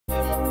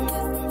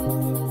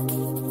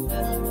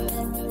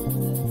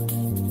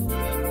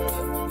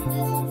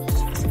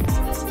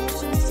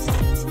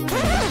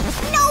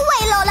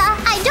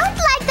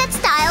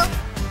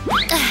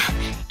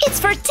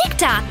for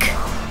TikTok.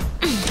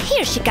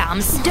 Here she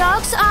comes.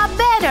 Dogs are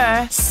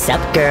better. Sup,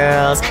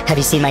 girls? Have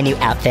you seen my new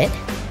outfit?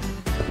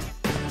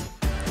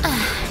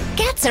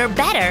 Cats are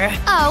better.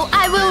 Oh,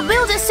 I will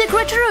build a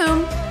secret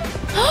room.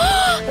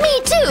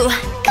 Me too.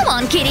 Come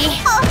on, kitty.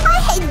 Oh,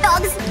 I hate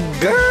dogs.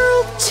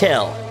 Girl,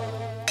 chill.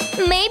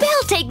 Maybe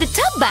I'll take the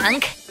top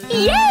bunk.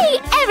 Yay!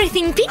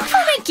 Everything pink for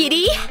me,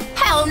 kitty.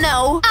 Hell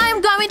no,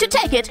 I'm going to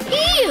take it.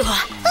 Ew!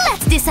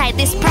 Let's decide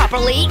this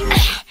properly.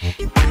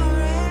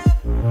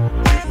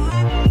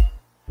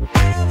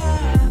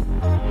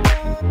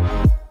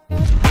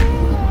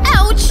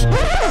 Ouch!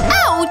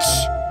 Ouch!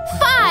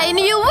 Fine,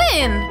 you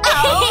win!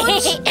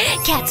 Ouch!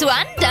 Cats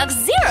 1, dogs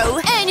 0.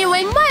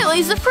 Anyway, Milo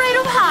is afraid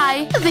of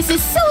high. This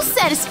is so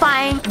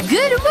satisfying.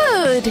 Good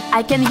mood.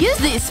 I can use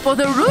this for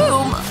the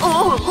room.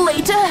 Oh,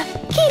 later.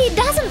 Kitty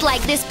doesn't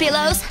like these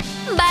pillows.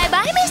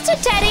 Bye-bye, Mr.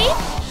 Teddy.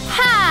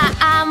 Ha!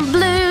 I'm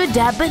blue.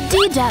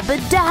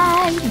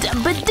 Dabba-dee-dabba-die.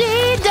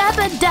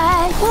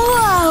 Dabba-dee-dabba-die.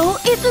 Whoa!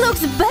 It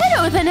looks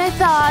better than I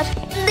thought.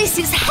 This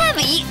is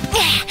heavy,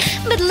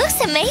 but looks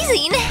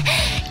amazing.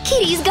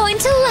 Kitty's going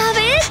to love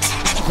it.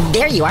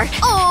 There you are.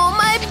 Oh,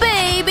 my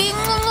baby.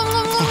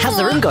 How's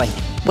the room going?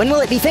 When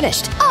will it be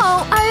finished?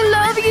 Oh, I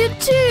love you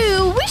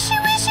too. Wishy,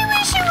 wishy,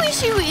 wishy,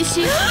 wishy,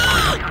 wishy.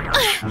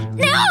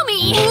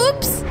 Naomi!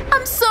 Oops,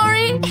 I'm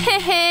sorry.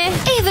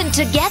 Even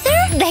together,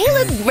 they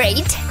look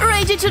great.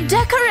 Ready to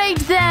decorate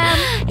them.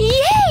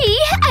 Yay!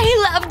 I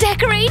love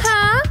decorate.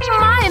 Huh?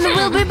 Mine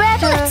will be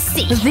better. Let's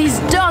see. This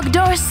dog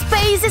door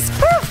space is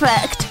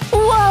perfect.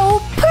 Whoa,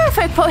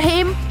 perfect for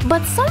him.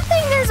 But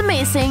something is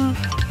missing.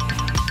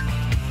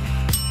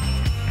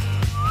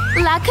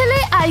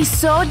 Luckily, I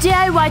saw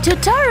DIY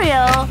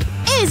tutorial.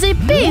 Easy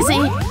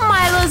peasy.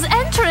 Milo's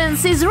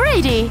entrance is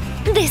ready.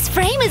 This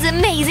frame is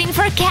amazing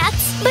for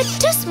cats, but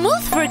too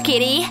smooth for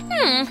kitty.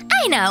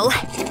 I know.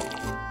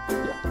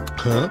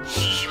 Huh?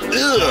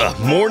 Ugh,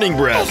 morning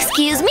breath.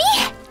 Excuse me?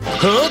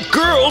 Huh?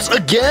 Girls,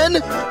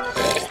 again?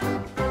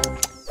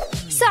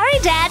 Sorry,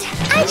 Dad.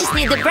 I just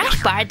need the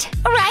brush part.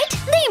 Right?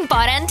 The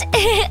important.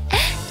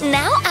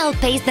 Now I'll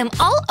paste them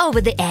all over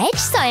the edge,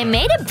 so I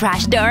made a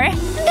brush door.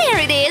 There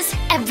it is.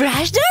 A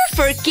brush door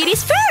for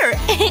kitty's fur.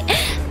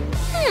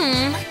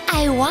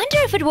 I wonder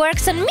if it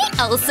works on me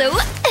also.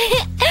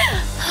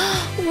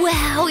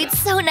 Wow, it's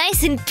so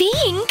nice and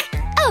pink.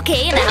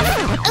 Okay, enough.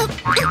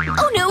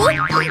 Oh no!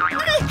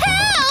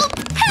 Help!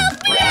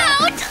 Help me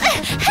out!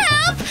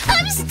 Help!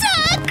 I'm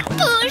stuck!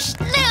 Push!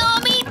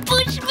 Naomi,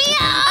 push me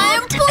out!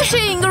 I'm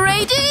pushing.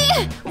 Ready?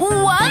 1, 2.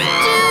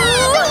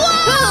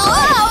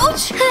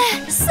 Ouch!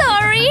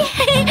 Sorry.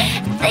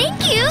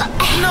 Thank you.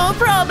 No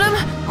problem.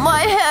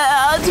 My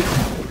head.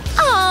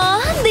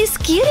 Aw, these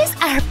cuties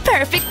are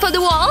perfect for the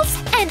walls.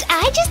 And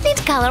I just need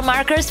color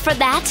markers for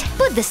that.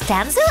 Put the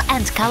stencil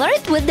and color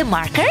it with the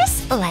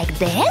markers, like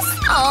this.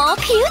 Oh,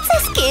 cute,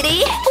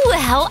 kitty.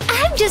 Wow,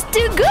 I'm just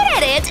too good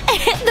at it.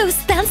 Those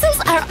stencils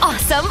are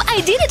awesome.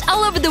 I did it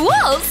all over the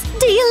walls.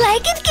 Do you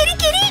like it, kitty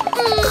kitty?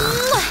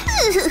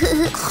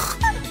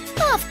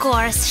 Of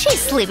course,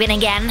 she's sleeping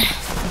again.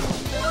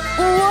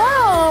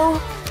 Whoa!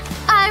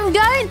 I'm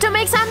going to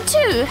make some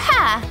too,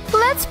 huh?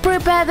 Let's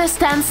prepare the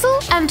stencil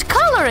and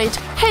color it.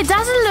 He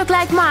doesn't look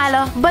like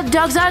Milo, but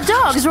dogs are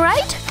dogs,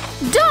 right?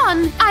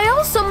 Done! I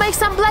also make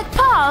some black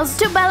paws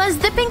to balance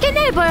the pinky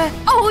neighbor.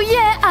 Oh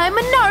yeah, I'm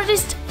an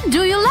artist.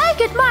 Do you like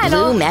it, Milo?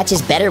 Blue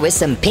matches better with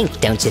some pink,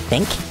 don't you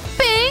think?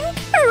 Pink?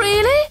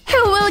 Really?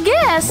 Who will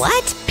guess?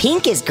 What?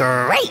 Pink is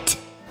great!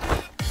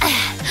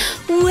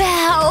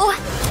 Wow!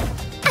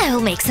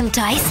 I'll make some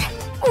toys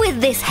with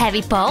this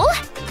heavy pole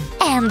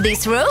and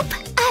this rope.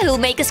 I will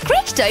make a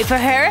scratch toy for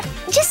her.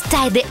 Just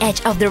tie the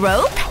edge of the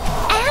rope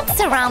and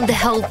surround the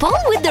whole pole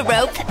with the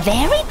rope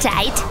very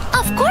tight.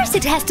 Of course,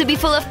 it has to be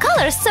full of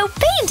colors, so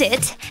paint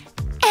it.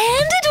 And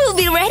it will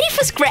be ready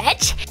for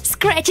Scratch.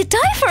 Scratch a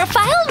toy for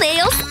file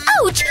nails.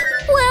 Ouch!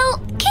 Well,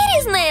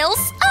 kitty's nails.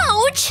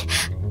 Ouch!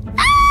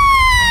 Ah!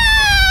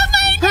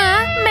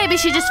 My Maybe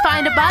she just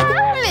find a bug?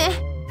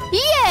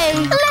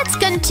 Yay! Let's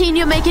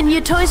continue making new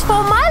toys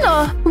for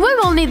Milo. We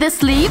will need the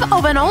sleeve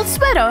of an old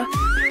sweater,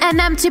 an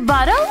empty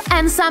bottle,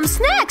 and some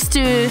snacks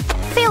too.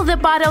 Fill the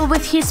bottle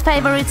with his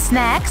favorite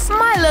snacks.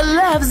 Milo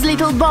loves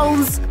little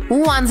bones.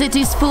 Once it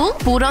is full,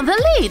 put on the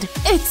lid.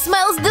 It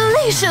smells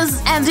delicious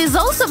and is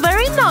also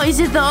very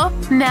noisy though.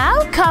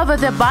 Now cover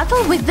the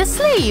bottle with the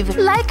sleeve,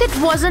 like it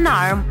was an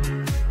arm.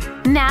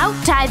 Now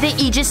tie the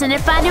edges in a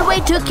funny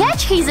way to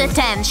catch his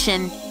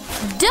attention.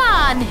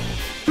 Done!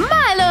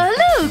 Milo,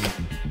 look!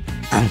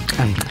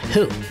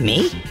 Who?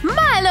 Me?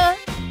 Milo!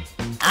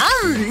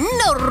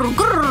 No,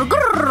 grr,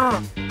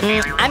 grr.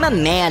 I'm a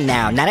man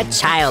now, not a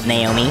child,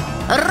 Naomi.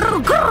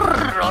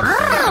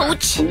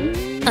 Ouch!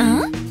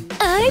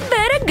 I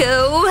better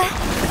go.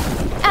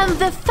 And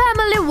the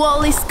family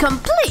wall is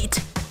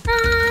complete.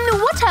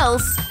 What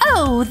else?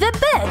 Oh, the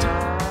bed.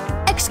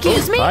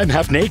 Excuse me? I'm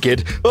half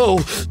naked.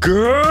 Oh,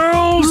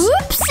 girls!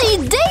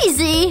 Whoopsie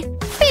daisy!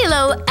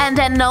 Pillow and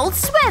an old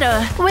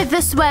sweater. With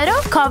the sweater,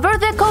 cover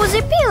the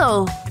cozy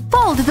pillow.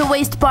 Fold the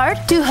waist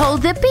part to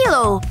hold the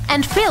pillow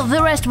and fill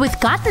the rest with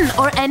cotton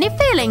or any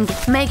filling.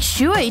 Make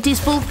sure it is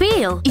full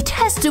fill. It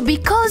has to be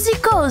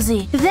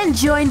cozy. Then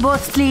join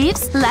both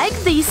sleeves like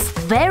this,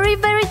 very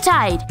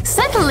tight.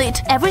 Settle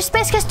it. Every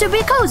space has to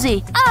be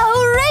cozy.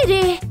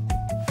 Alrighty.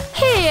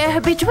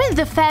 Here, between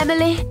the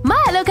family.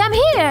 Milo, come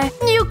here.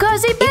 New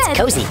cozy bed. It's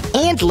cozy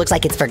and looks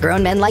like it's for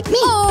grown men like me.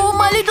 Oh,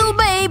 my little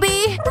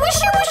baby.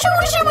 Wishy.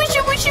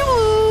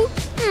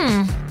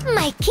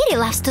 My kitty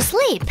loves to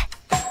sleep.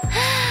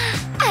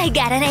 I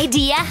got an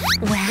idea.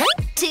 1,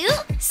 2,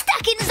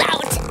 stockings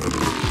out.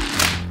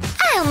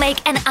 I'll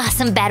make an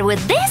awesome bed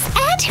with this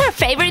and her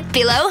favorite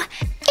pillow.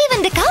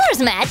 Even the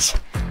colors match.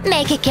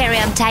 Make a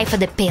carry-on tie for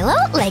the pillow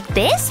like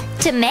this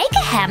to make a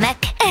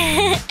hammock.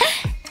 And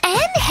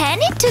hang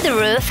it to the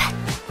roof.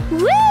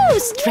 Woo!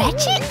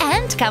 Stretchy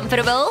and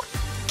comfortable.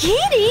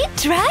 Kitty,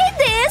 try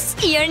this.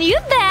 Your new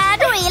bed.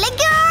 Really,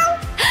 girl?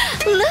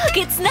 Look,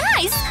 it's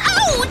nice.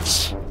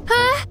 Ouch!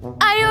 Huh?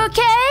 Are you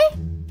okay?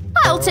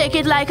 I'll take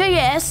it like a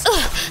yes.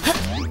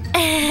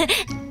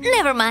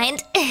 Never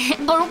mind.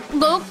 Go.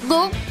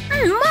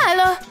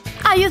 Milo,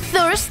 are you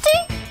thirsty?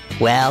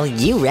 Well,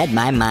 you read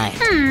my mind.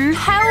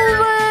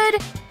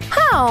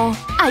 How?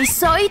 I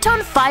saw it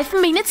on 5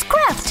 Minutes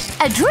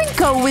Craft. A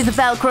drinko with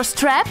Velcro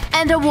strap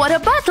and a water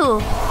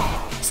bottle.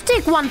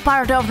 Stick one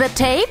part of the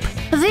tape,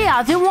 the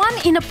other one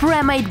in a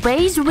pre-made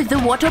base with the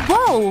water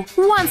bowl.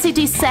 Once it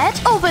is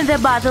set, open the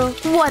bottle.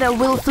 Water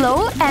will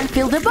flow and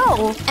fill the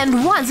bowl.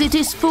 And once it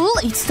is full,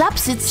 it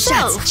stops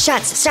itself.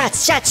 Shots,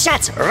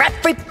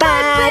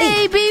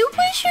 everybody! Baby,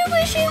 wishy.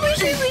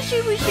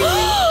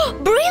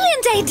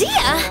 Brilliant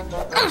idea!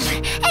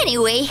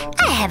 Anyway,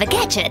 I have a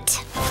gadget.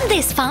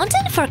 This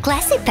fountain for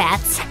classy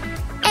pets.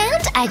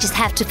 And I just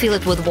have to fill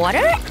it with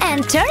water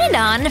and turn it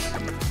on.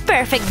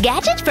 Perfect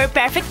gadget for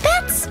perfect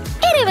pets.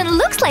 It even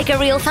looks like a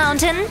real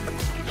fountain.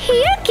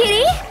 Here,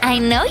 kitty. I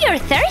know you're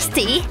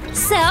thirsty.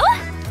 So,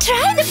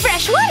 try the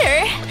fresh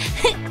water.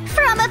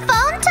 From a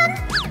fountain?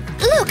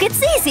 Look,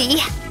 it's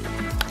easy.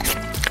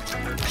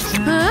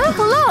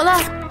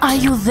 Lola, are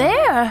you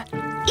there?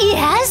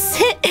 Yes.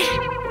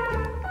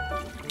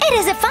 It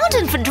is a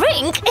fountain for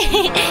drink.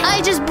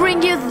 I just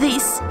bring you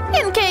this,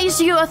 in case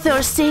you are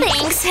thirsty.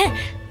 Thanks.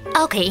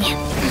 Okay.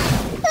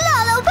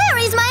 Lolo, where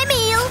is my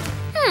meal?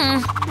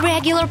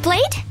 Regular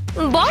plate?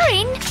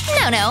 Boring.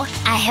 No,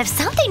 I have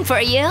something for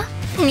you.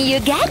 New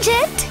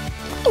gadget.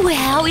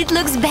 Wow, it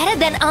looks better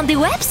than on the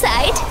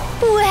website.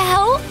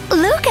 Wow,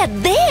 look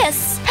at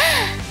this.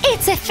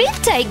 It's a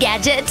fit toy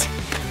gadget.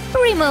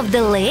 Remove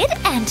the lid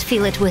and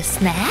fill it with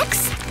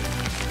snacks.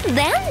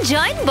 Then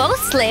join both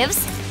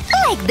sleeves.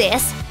 Like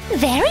this.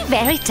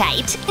 Very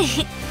tight.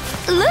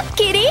 Look,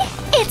 kitty.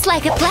 It's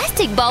like a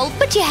plastic ball,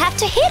 but you have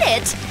to hit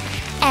it.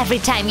 Every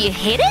time you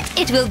hit it,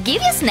 it will give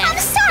you snacks. I'm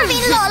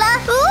starving, Lola.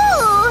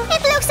 Ooh,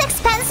 it looks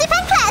expensive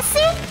and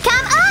classy.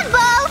 Come on,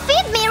 ball,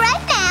 feed me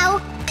right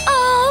now.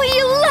 Oh,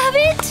 you love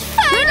it!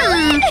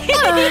 Finally!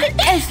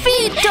 A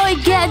feed toy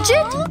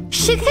gadget?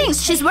 She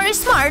thinks she's very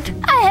smart.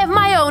 I have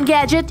my own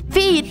gadget.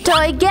 Feed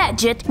toy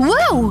gadget.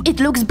 Whoa! It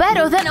looks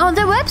better than on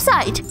the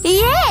website.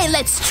 Yay!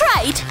 Let's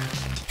try it.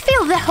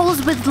 Fill the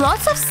holes with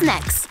lots of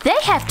snacks. They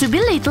have to be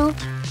little.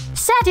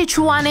 Set each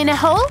one in a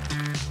hole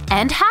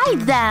and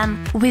hide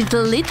them with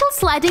little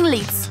sliding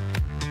lids.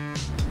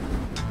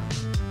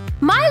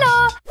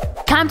 Milo,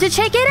 come to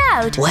check it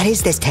out. What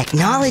is this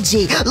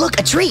technology? Look,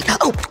 a treat!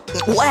 Oh,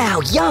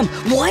 wow, yum!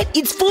 What?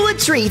 It's full of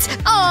treats!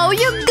 Oh,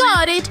 you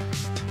got it!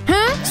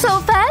 Huh?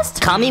 So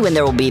fast? Call me when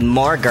there will be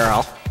more,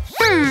 girl.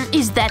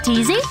 Is that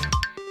easy?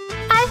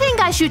 I think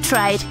I should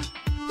try it.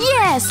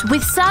 Yes,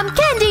 with some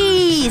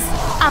candies!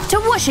 After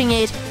washing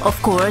it, of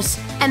course,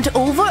 and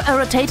over a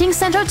rotating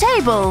center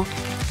table.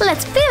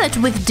 Let's fill it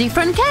with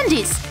different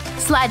candies.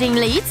 Sliding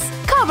lids,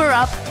 cover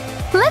up.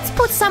 Let's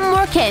put some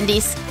more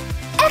candies.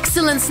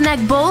 Excellent snack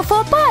bowl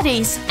for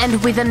parties.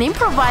 And with an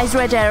improvised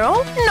red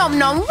arrow,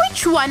 nom,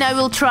 which one I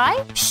will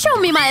try? Show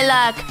me my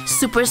luck.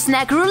 Super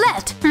snack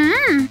roulette.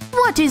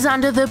 What is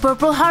under the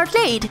purple heart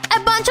lid? A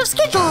bunch of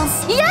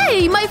Skittles.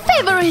 Yay, my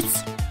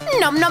favorites.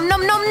 Nom,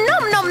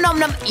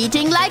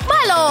 eating like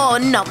Milo.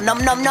 Nom.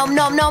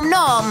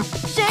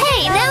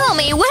 Hey,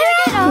 Naomi,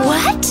 where?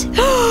 What?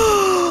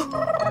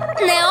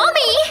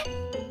 Naomi!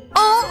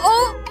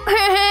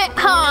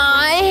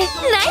 Hi.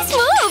 Nice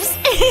moves!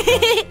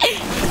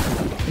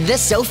 The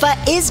sofa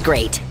is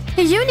great.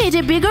 You need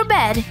a bigger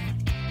bed.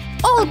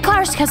 All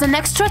cars has an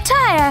extra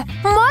tire.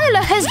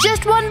 Milo has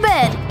just one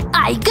bed.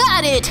 I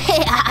got it!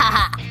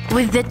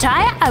 With the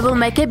tire, I will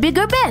make a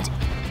bigger bed.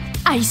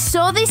 I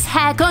saw this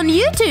hack on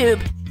YouTube.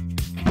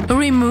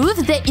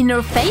 Remove the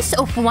inner face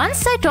of one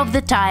side of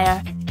the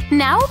tire.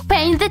 Now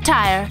paint the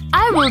tire.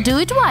 I will do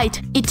it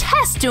white. It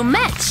has to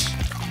match.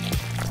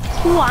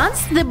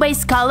 Once the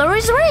base color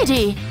is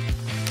ready,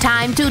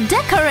 time to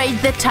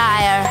decorate the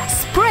tire.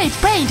 Spray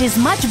paint is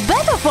much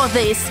better for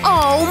this.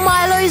 Oh,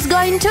 Milo is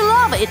going to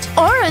love it.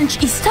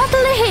 Orange is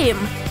totally him.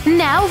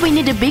 Now we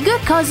need a bigger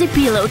cozy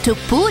pillow to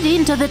put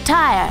into the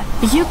tire.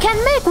 You can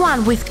make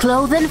one with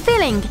cloth and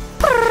filling.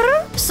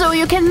 so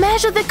you can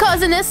measure the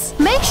coziness.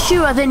 Make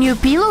sure the new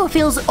pillow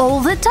fills all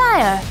the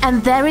tire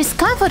and there is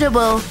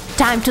comfortable.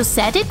 Time to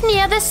set it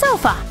near the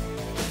sofa.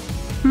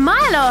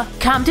 Milo,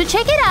 come to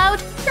check it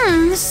out.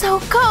 So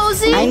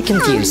cozy. I'm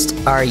confused.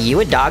 Are you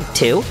a dog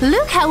too?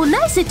 Look how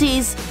nice it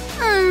is.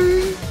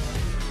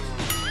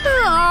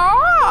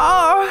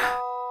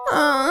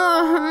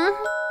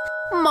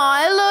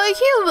 Milo,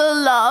 you will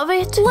love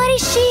it. What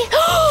is she?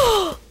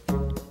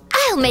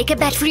 I'll make a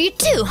bed for you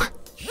too.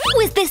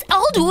 With this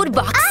old wood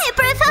box. I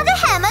prefer the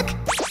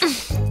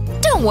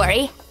hammock. Don't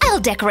worry, I'll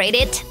decorate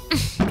it.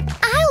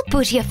 I'll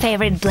put your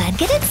favorite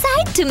blanket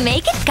inside to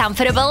make it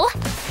comfortable.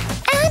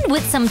 And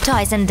with some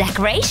toys and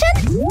decoration,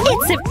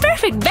 it's a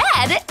perfect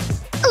bed!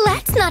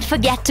 Let's not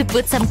forget to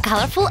put some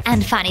colorful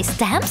and funny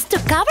stamps to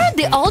cover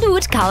the old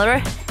wood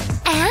color.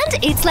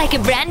 And it's like a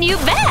brand new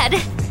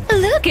bed!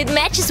 Look, it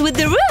matches with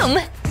the room!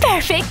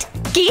 Perfect!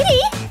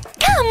 Kitty,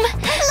 come!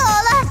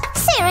 Lola,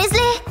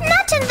 seriously,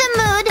 not in the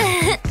mood.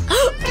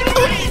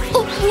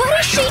 What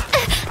is she?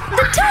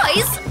 The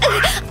toys!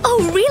 Oh,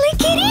 really,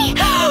 Kitty?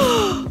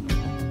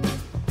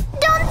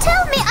 Don't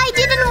tell me I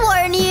didn't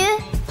warn you.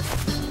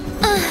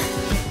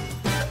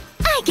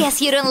 I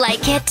guess you don't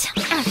like it.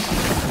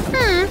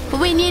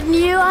 We need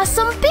new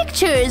awesome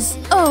pictures.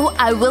 Oh,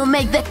 I will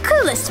make the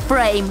coolest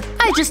frame.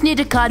 I just need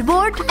a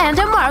cardboard and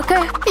a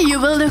marker. You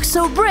will look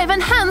so brave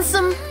and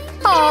handsome.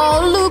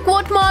 Oh, look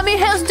what Mommy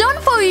has done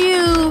for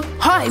you.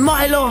 Hi,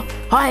 Milo.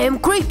 I am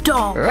Creep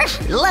Dog.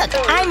 Look,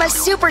 I'm a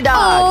super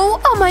dog.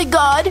 Oh my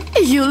God.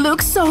 You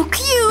look so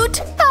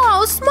cute.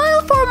 Oh,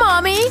 smile for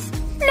Mommy.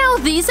 Now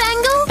this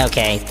angle.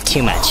 Okay,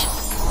 too much.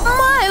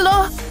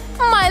 Milo,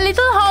 my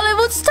little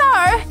Hollywood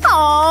star.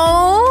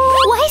 Oh.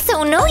 Why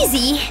so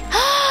noisy?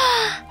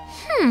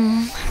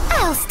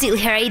 I'll steal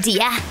her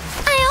idea.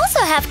 I also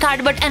have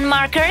cardboard and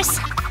markers.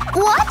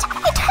 What?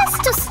 It has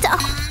to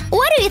stop.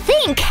 What do you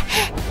think?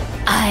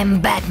 I'm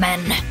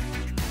Batman.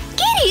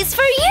 Kitty's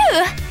for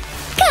you.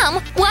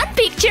 Come, one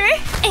picture.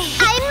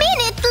 I mean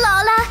it,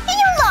 Lola.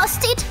 You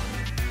lost it.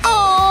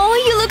 Oh,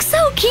 you look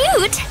so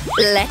cute.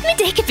 Let me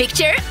take a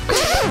picture.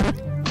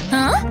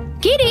 Huh?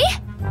 Kitty?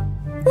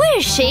 Where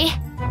is she?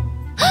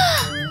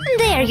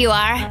 There you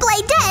are.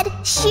 Play dead.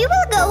 She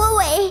will go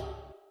away.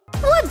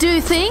 What do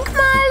you think,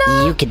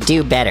 Milo? You could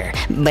do better,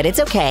 but it's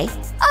okay.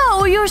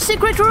 Oh, your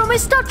secret room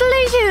is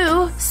totally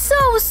you.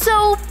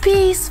 So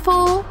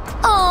peaceful.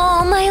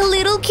 Oh, my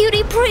little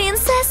cutie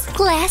princess.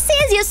 Classy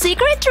is your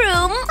secret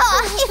room.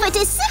 If it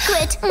is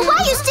secret, why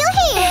are you still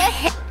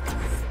here?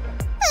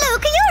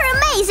 Look, you're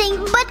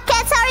amazing, but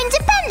cats are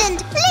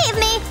independent. Leave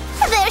me.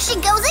 There she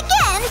goes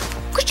again.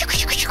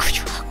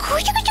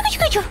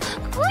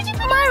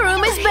 My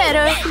room is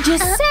better.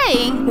 Just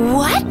saying.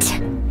 What?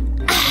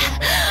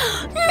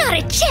 Not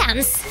a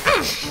chance.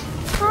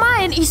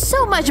 Mine is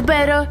so much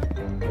better.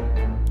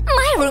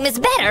 My room is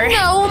better.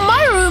 No,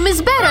 my room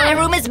is better. My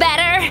room is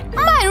better.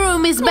 My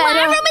room is better.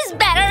 My room is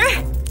better.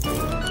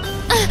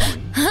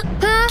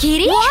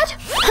 Kitty? What?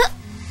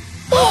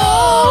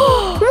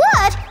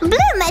 What?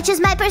 Blue matches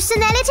my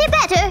personality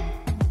better.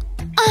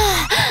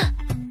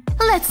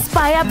 Let's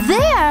spy up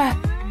there.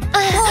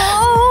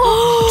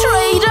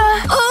 Traitor.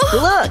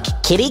 Look,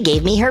 Kitty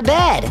gave me her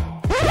bed.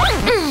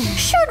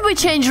 Should we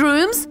change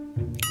rooms?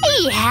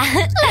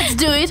 Yeah. Let's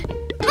do it.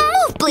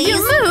 Move, please. You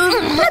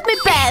move. Let me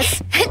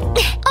pass.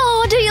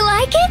 Oh, do you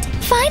like it?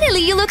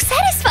 Finally, you look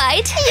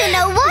satisfied. You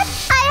know what?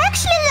 I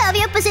actually love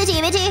your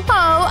positivity.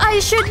 Oh, I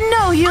should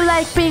know you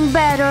like pink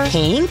better.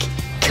 Pink?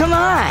 Come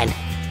on.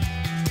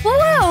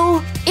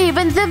 Whoa,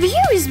 even the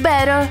view is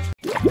better.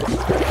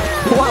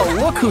 Whoa,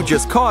 look who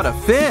just caught a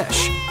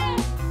fish.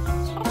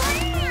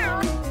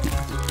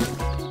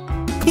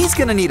 He's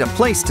gonna need a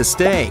place to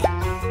stay.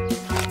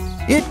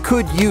 It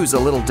could use a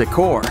little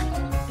decor.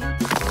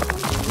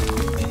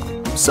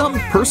 Some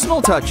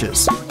personal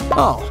touches.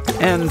 Oh,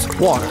 and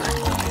water.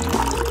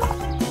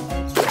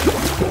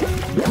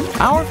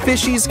 Our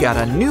fishy's got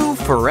a new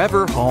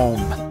forever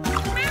home.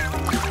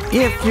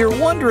 If you're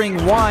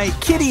wondering why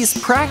Kitty's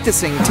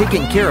practicing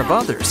taking care of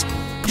others,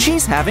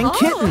 she's having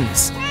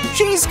kittens.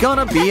 She's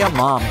gonna be a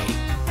mommy.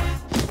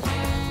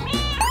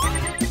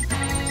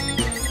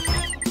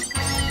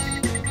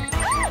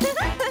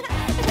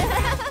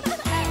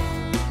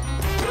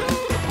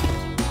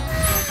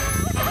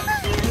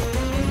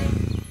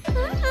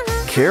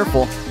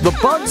 Careful, the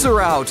bugs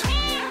are out.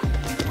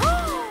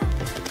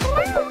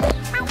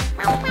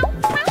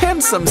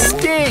 And some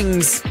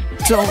stings.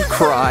 Don't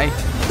cry.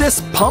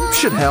 This pump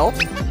should help.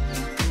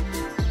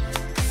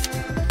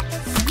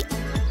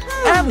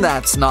 And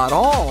that's not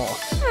all.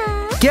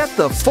 Get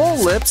the full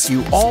lips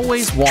you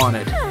always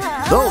wanted.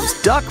 Those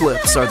duck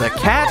lips are the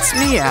cat's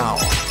meow.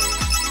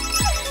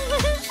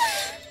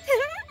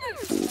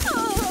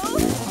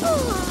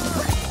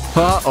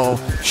 Uh-oh,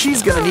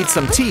 she's gonna need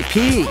some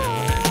TP.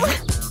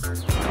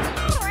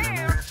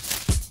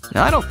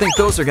 I don't think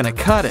those are gonna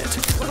cut it.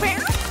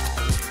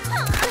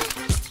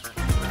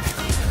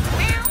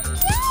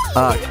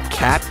 A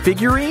cat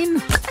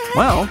figurine?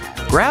 Well,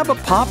 grab a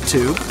pop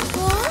tube.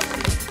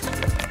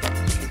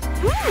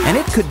 And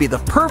it could be the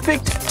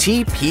perfect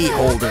TP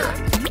holder.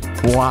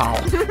 Wow,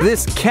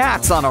 this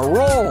cat's on a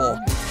roll.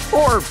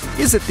 Or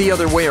is it the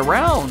other way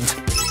around?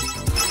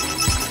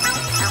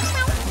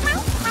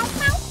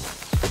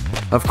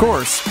 Of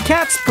course,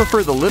 cats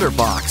prefer the litter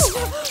box.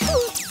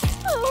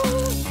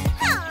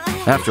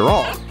 After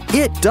all,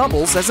 it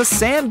doubles as a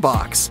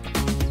sandbox.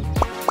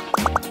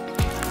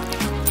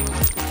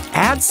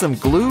 Add some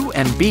glue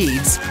and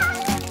beads,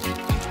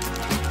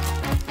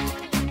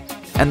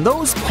 and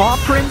those paw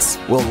prints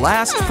will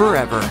last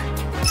forever.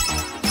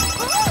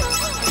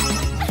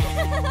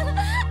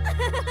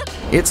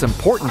 It's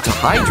important to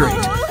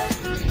hydrate.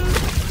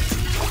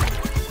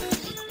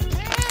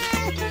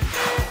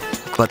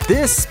 But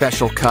this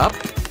special cup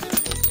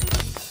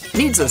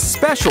needs a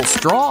special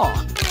straw.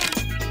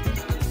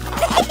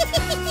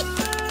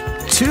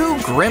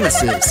 2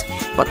 grimaces,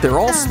 but they're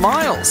all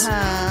smiles.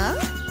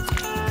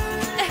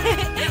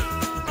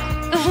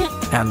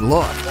 And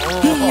look,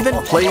 he even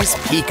plays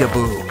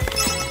peekaboo.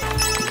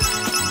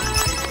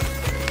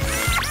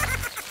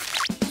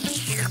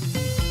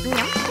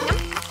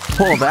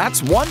 Well,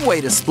 that's one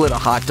way to split a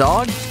hot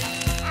dog.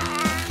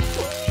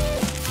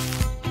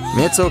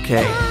 It's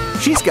okay.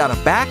 She's got a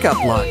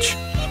backup lunch.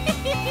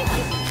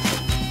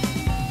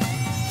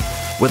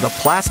 With a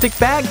plastic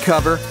bag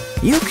cover,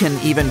 you can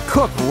even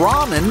cook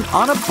ramen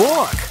on a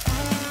book.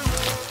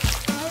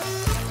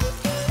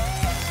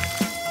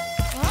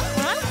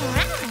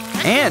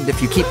 And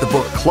if you keep the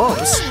book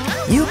close,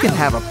 you can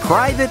have a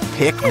private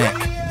picnic.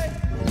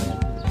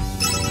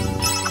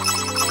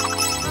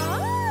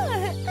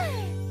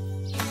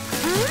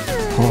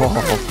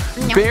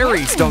 Oh,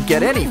 berries don't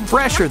get any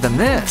fresher than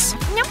this.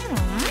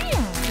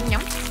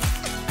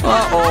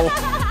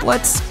 Uh-oh,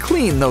 let's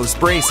clean those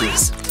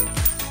braces.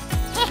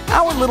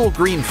 Our little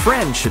green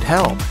friend should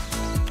help.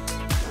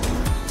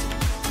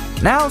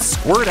 Now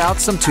squirt out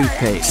some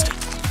toothpaste.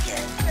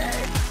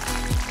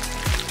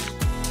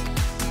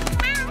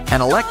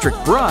 An electric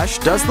brush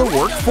does the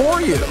work for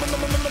you.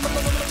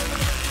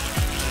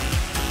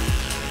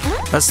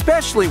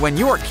 Especially when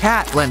your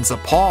cat lends a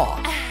paw.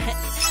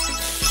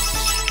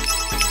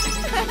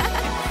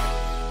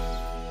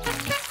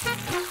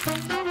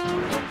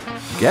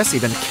 Guess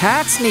even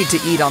cats need to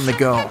eat on the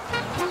go.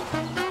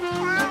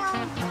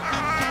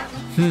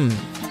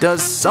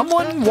 Does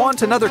someone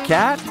want another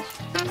cat?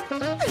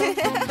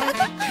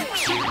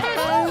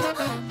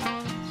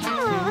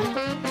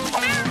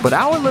 But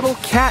our little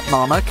cat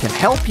mama can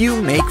help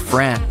you make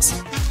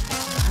friends.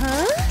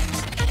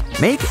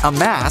 Make a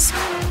mask.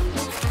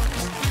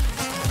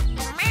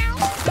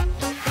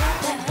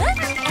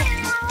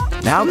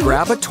 Now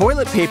grab a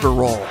toilet paper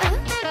roll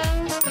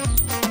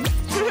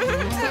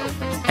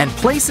and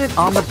place it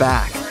on the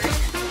back.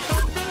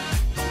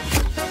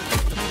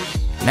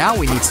 Now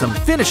we need some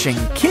finishing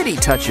kitty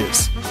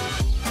touches.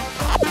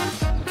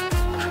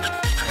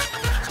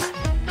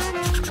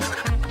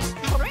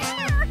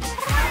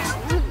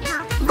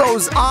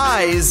 Those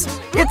eyes!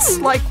 It's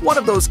like one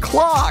of those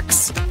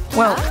clocks!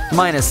 Well,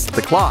 minus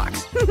the clock.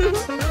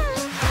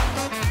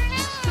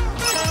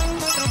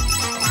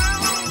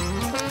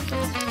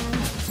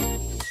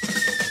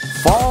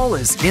 Fall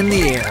is in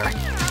the air.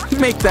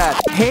 Make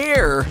that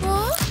hair!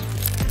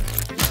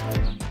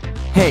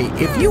 Hey,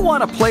 if you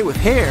want to play with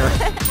hair,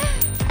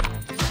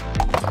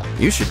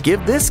 you should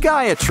give this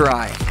guy a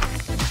try.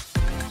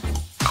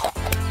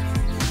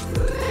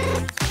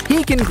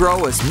 He can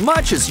grow as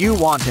much as you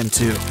want him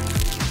to.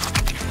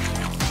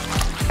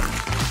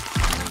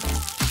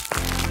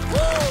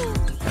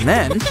 And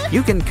then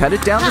you can cut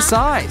it down to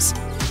size.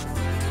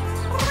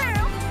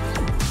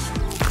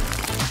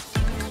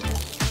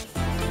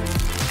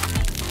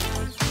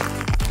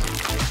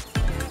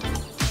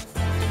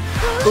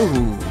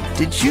 Ooh,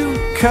 did you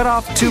cut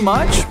off too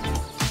much?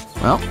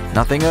 Well,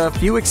 nothing a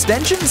few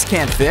extensions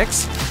can't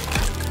fix.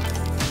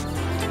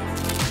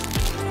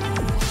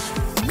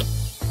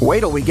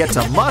 Wait till we get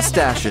to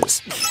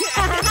mustaches.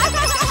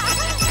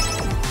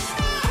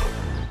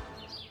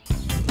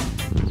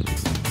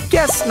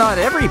 Guess not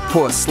every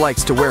puss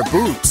likes to wear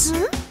boots.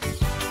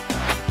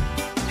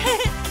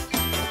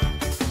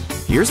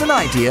 Here's an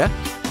idea.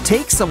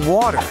 Take some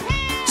water.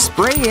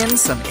 Spray in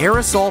some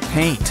aerosol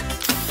paint.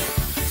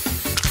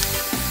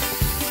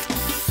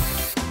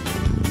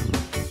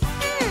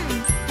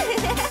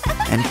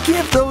 And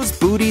give those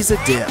booties a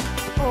dip.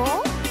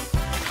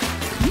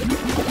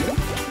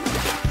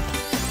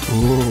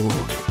 Ooh,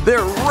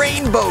 they're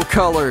rainbow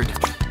colored,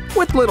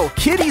 with little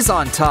kitties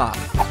on top.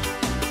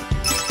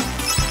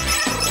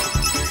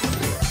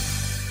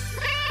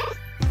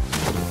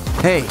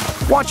 Hey,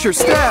 watch your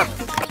step!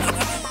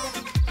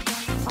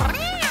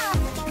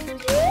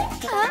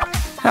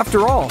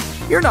 After all,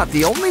 you're not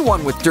the only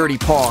one with dirty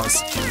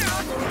paws.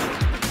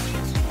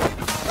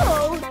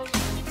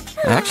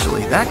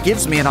 Actually, that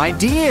gives me an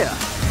idea.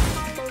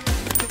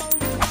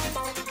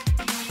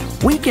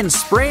 We can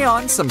spray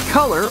on some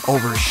color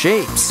over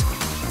shapes.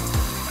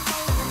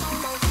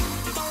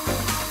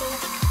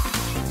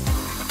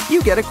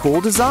 You get a cool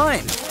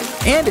design,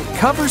 and it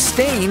covers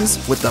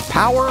stains with the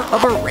power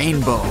of a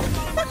rainbow.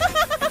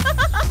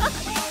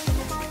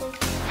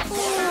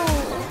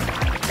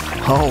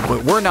 Oh,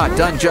 but we're not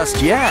done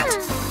just yet.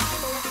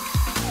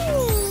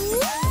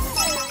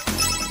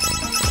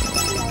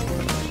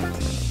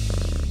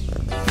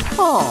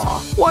 Aw,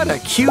 what a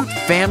cute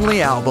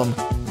family album.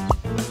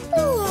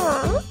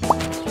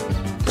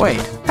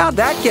 Wait, how'd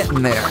that get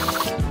in there?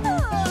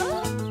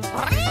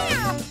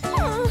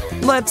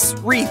 Let's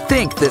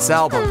rethink this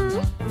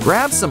album.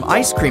 Grab some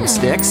ice cream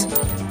sticks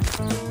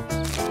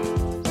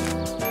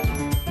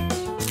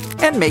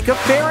and make a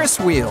Ferris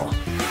wheel.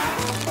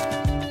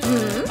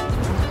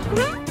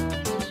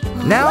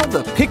 Now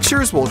the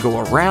pictures will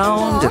go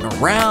around and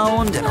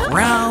around and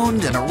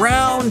around and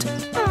around.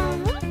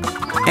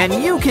 And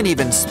you can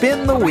even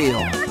spin the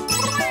wheel.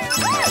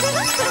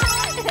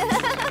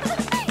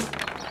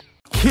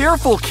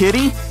 Careful,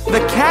 Kitty!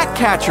 The cat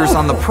catcher's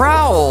on the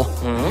prowl.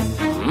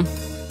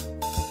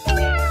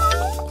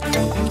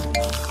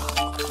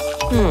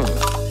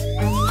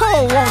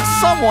 Oh, won't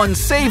someone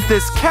save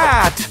this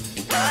cat?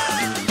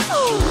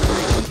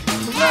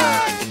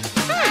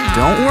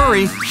 Don't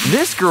worry,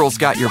 this girl's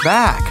got your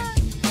back.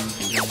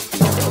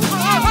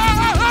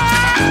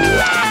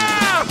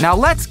 Now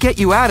let's get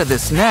you out of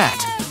this net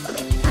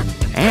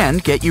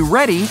and get you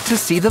ready to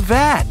see the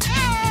vet.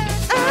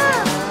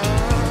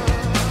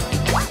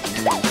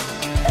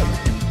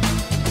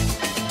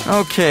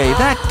 Okay,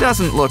 that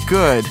doesn't look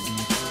good.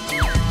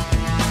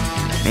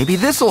 Maybe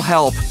this'll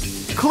help.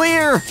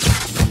 Clear!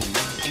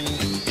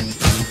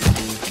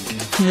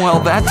 Well,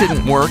 that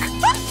didn't work.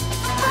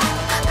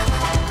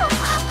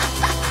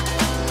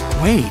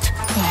 Wait,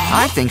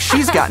 I think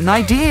she's got an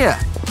idea.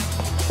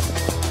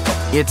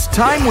 It's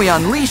time we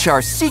unleash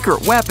our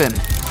secret weapon.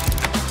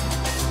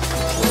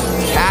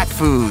 Cat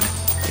food.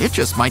 It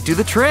just might do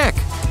the trick.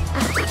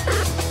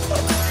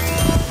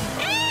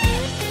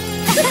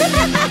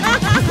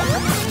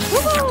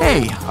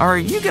 Hey, are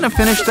you gonna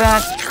finish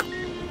that?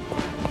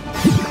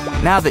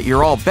 Now that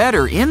you're all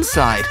better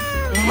inside,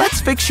 let's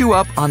fix you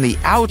up on the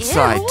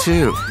outside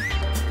too.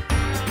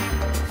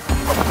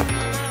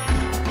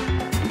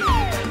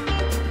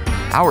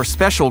 Our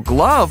special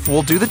glove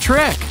will do the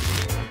trick.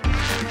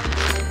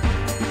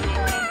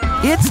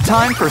 It's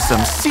time for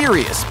some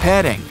serious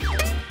petting.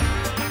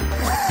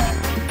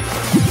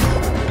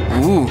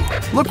 Ooh,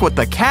 look what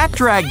the cat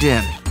dragged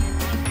in.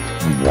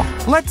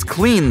 Let's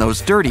clean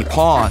those dirty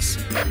paws.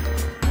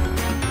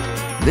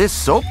 This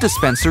soap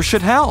dispenser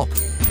should help.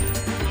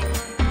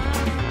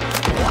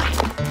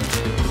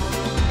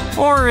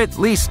 Or at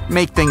least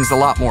make things a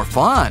lot more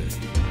fun.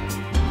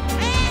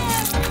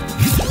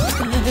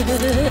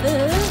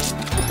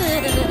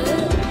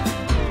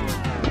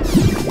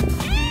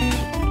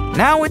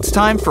 Now it's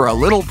time for a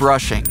little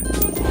brushing.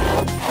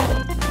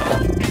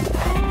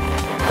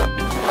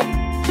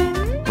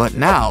 But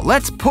now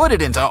let's put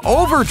it into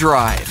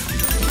overdrive.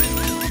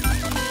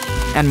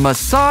 And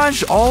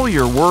massage all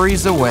your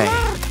worries away.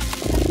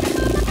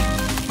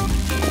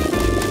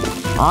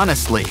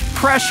 Honestly,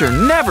 pressure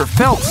never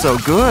felt so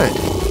good.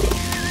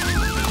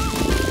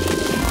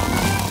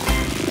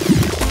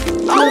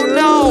 Oh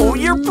no,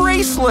 your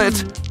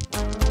bracelet!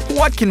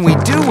 What can we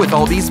do with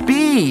all these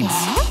beads?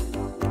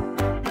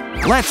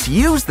 Let's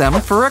use them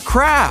for a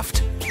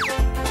craft.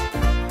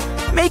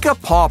 Make a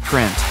paw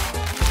print.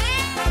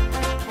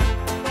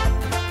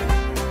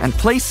 And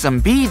place some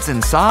beads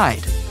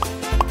inside.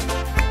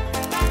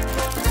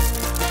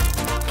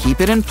 Keep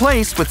it in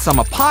place with some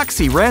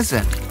epoxy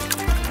resin.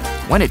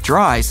 When it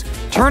dries,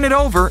 turn it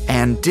over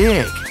and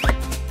dig.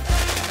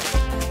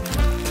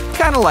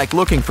 Kinda like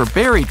looking for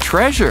buried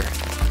treasure.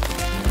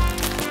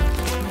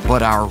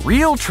 But our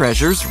real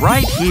treasure's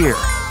right here.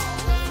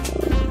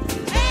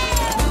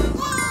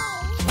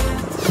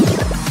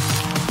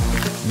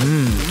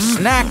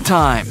 Snack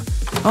time.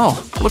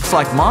 Oh, looks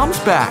like Mom's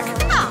back.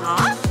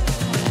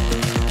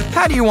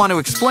 How do you want to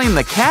explain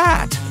the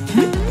cat?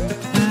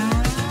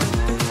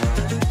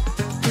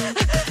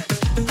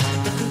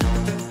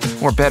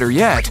 Or better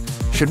yet,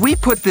 should we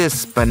put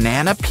this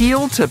banana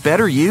peel to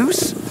better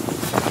use?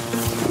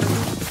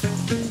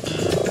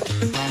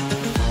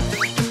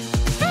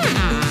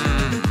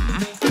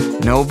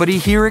 Nobody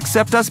here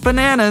except us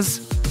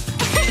bananas.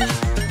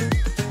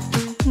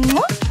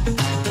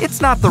 It's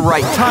not the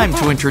right time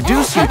to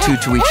introduce you two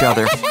to each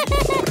other.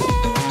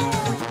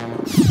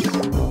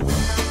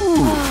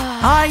 Ooh,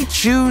 I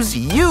choose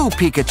you,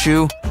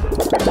 Pikachu.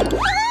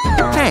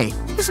 Hey,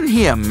 isn't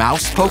he a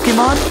mouse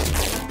Pokemon?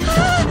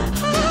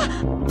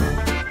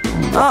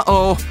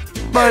 Uh-oh,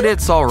 but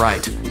it's all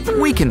right.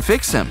 We can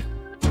fix him.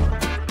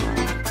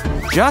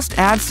 Just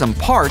add some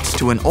parts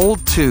to an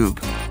old tube.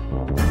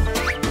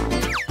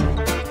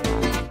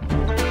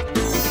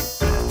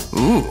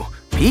 Ooh,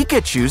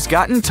 Pikachu's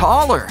gotten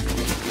taller.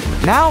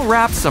 Now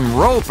wrap some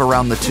rope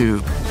around the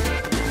tube.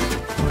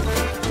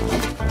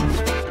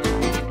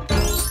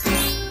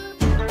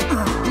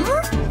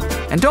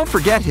 And don't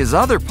forget his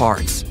other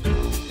parts.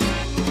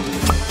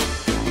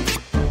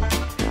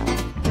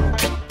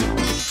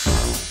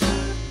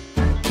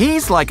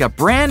 He's like a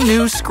brand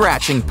new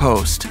scratching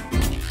post.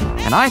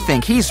 And I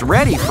think he's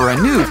ready for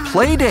a new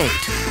play date.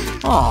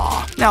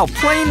 Aw, now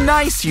play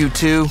nice, you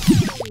two.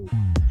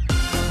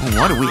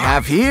 What do we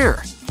have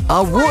here?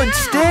 A wood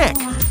stick.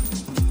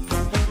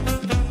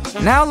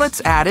 Now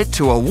let's add it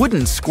to a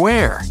wooden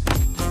square.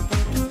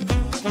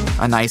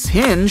 A nice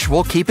hinge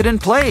will keep it in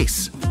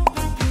place.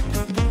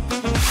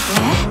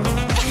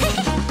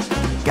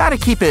 Gotta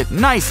keep it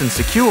nice and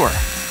secure.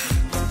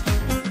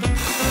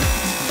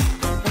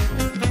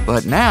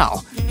 But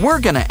now, we're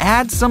gonna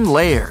add some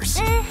layers.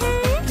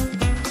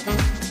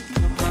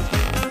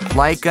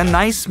 Like a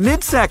nice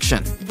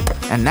midsection.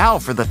 And now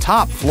for the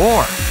top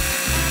floor.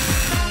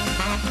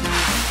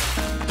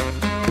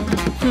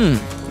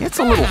 It's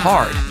a little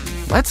hard.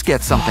 Let's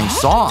get something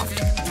soft.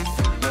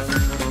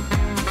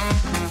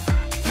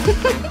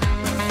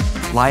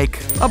 Like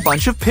a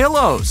bunch of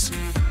pillows.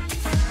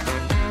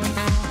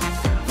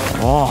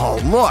 Oh,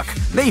 look,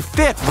 they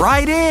fit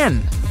right in.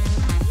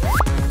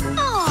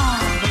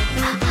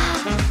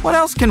 What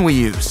else can we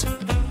use?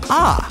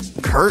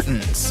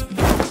 Curtains.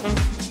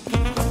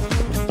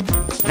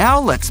 Now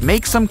let's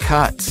make some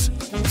cuts.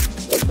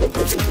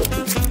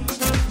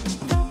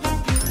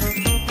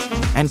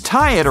 And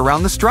tie it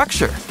around the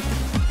structure.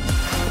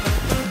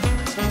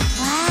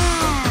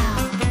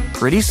 Wow.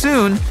 Pretty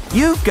soon,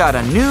 you've got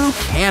a new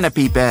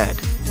canopy bed.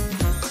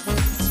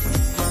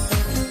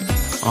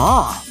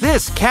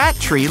 This cat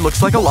tree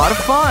looks like a lot of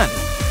fun.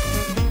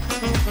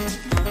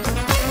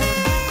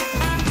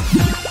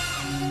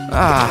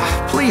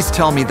 Please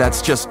tell me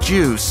that's just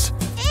juice.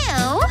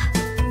 Ew.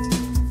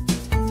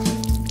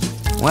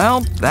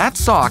 Well, that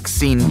sock's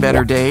seen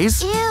better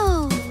days.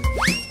 Ew.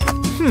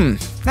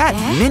 That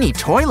mini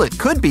toilet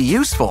could be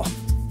useful.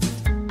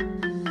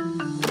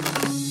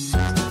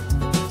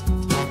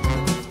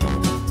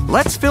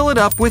 Let's fill it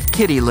up with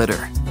kitty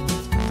litter.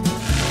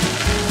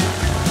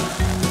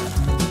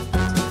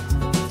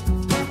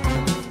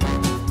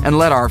 And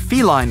let our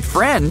feline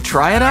friend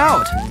try it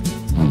out.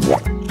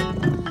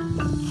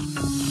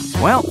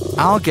 Well,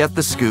 I'll get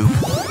the scoop.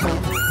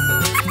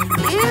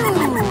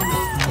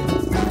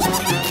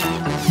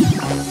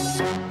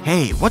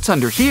 Hey, what's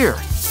under here?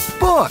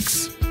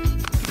 Books!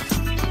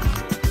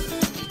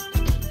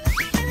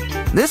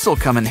 This'll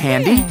come in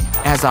handy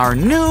as our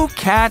new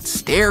cat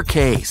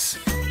staircase.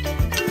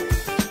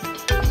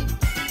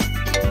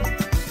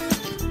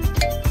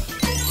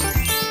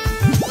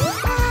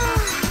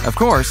 Of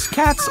course,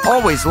 cats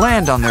always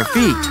land on their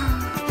feet.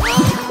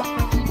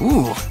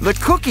 Ooh, the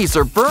cookies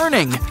are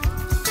burning.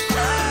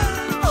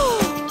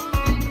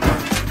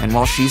 And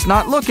while she's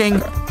not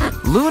looking,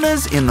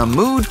 Luna's in the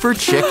mood for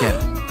chicken.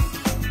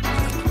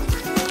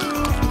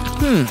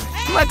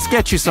 Let's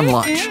get you some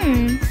lunch.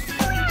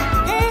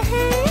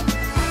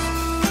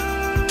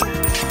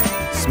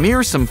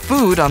 Smear some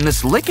food on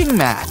this licking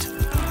mat.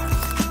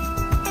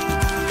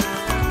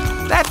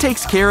 That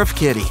takes care of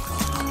Kitty.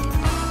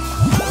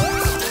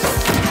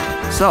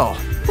 So,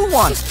 who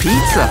wants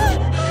pizza?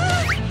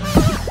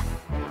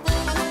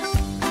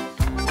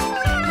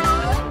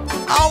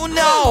 Oh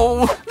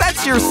no!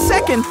 That's your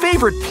second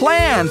favorite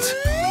plant!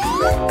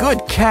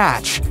 Good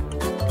catch.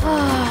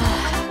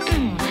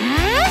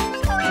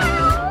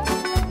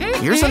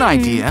 Here's an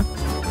idea.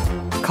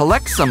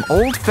 Collect some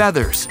old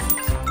feathers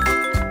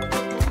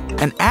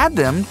and add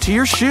them to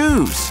your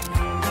shoes.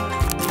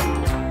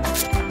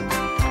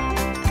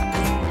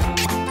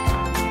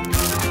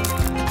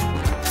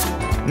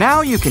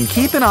 Now you can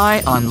keep an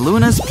eye on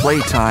Luna's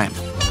playtime.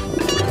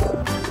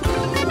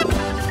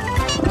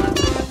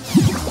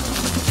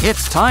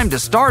 It's time to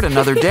start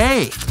another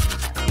day.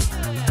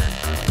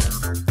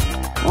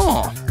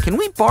 Oh, can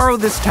we borrow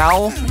this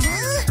towel?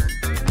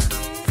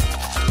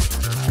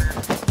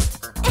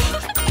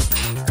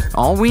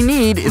 All we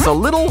need is a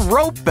little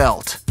rope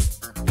belt.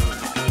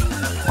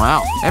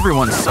 Wow,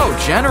 everyone's so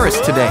generous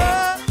today.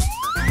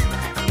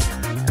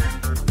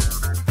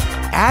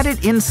 Add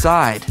it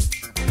inside.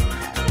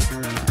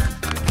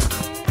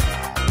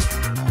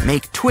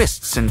 Make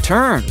twists and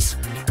turns.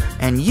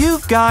 And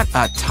you've got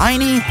a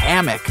tiny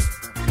hammock.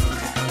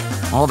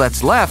 All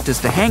that's left is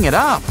to hang it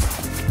up.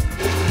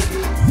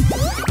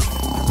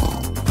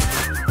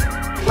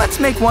 Let's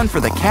make one for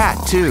the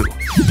cat, too.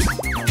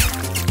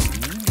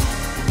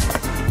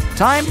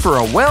 Time for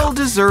a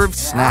well-deserved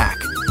snack.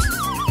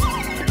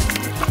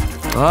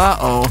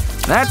 Uh-oh,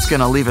 that's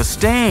gonna leave a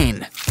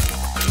stain.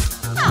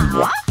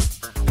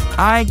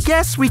 I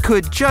guess we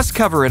could just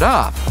cover it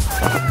up.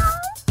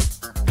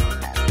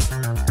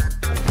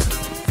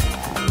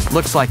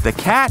 Looks like the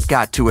cat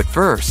got to it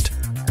first.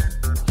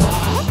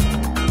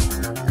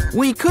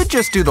 We could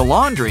just do the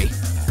laundry.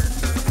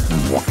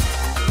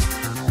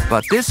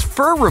 But this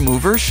fur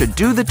remover should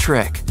do the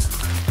trick.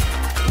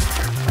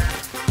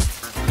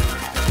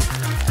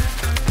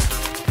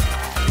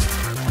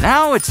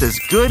 Now it's as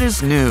good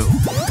as new.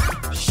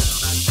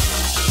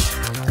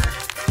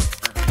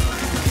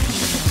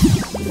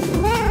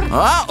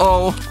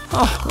 Uh-oh!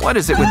 Oh, what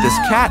is it with this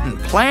cat and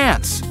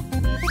plants?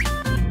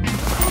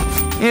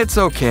 It's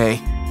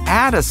okay.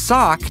 Add a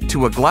sock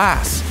to a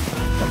glass.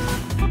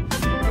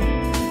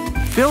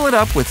 Fill it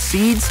up with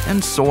seeds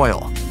and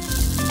soil.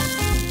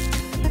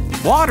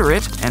 Water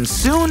it, and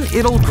soon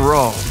it'll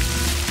grow.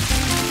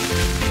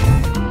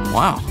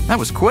 Wow, that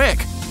was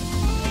quick.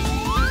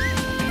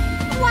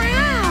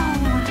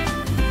 Wow!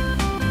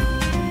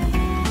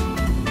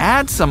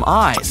 Add some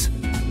eyes.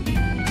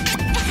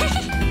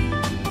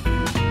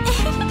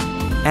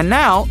 And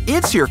now,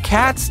 it's your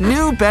cat's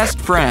new best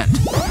friend.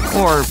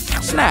 Or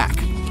snack.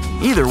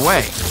 Either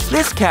way,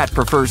 this cat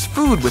prefers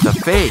food with a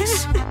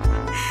face.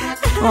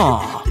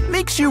 Aw,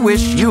 makes you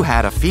wish you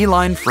had a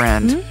feline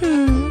friend.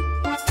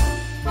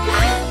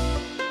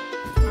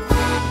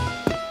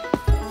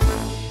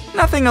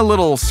 Nothing a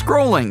little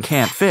scrolling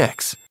can't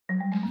fix.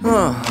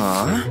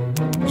 Uh-huh.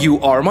 You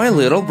are my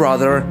little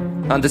brother.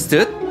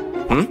 Understood?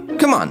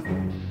 Come on.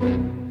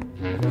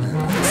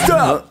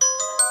 Stop!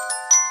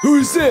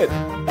 Who's it?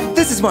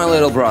 This is my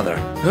little brother.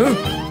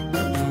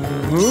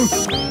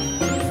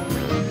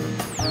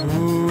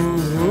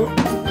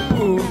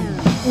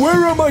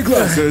 Where are my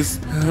glasses?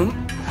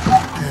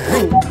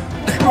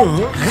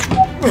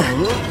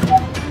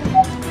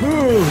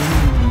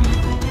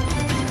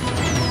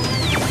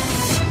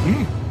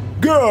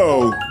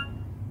 Go!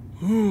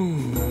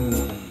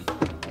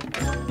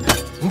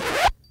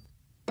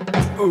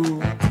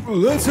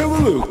 Let's have a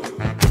look.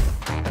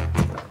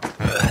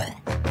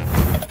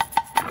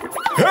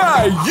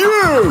 Hey, you!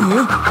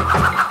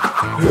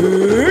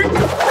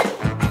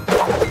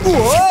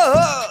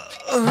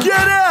 Whoa!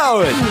 Get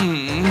out!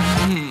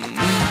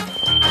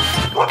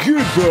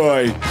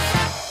 Goodbye.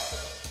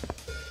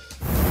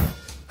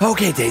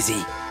 Okay,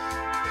 Daisy.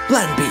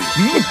 Plan B.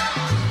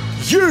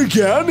 You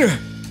again?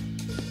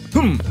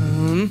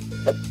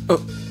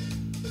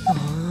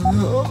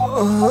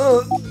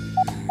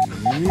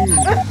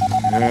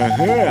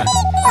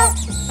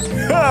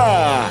 Ha!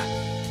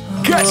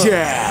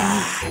 Gotcha!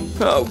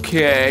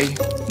 Okay.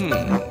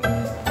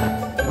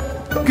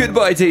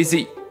 Goodbye,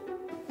 Daisy.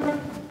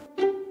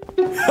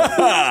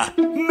 Haha!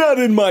 Not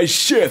in my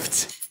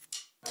shift!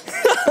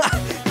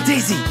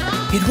 Daisy,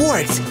 it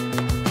worked.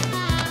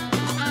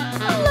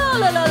 La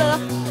la la la.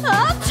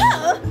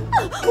 Achoo!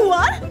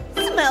 What?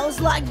 Smells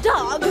like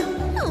dog.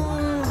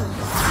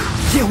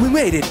 Yeah, we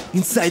made it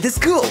inside the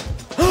school.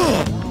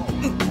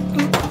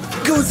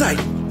 Go inside.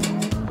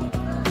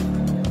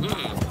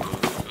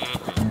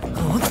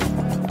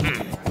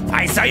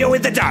 I saw you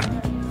with the dog.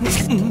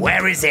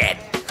 Where is it?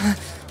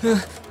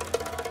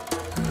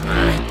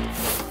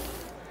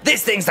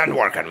 These things don't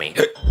work on me.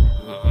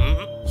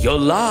 You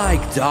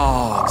like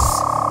dogs.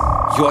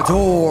 You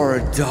adore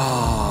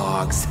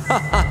dogs.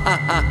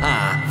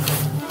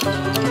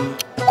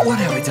 What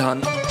have we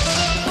done?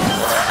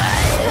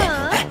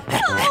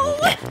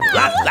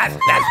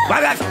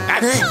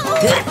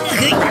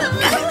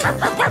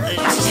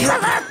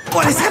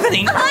 What is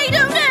happening? I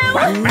don't know.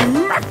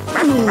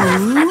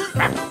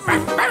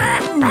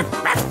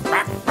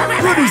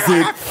 What is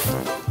it?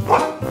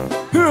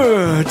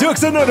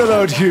 Dogs are not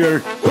allowed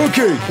here.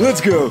 Okay,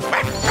 let's go.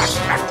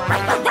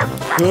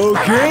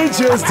 Okay,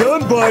 just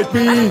don't bite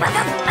me.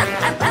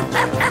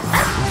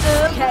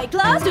 Okay,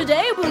 class,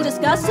 today we'll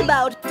discuss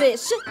about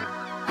fish.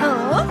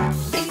 Huh?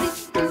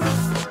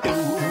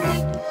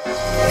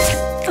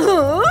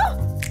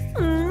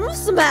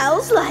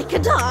 Smells like a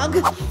dog.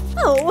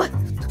 Oh.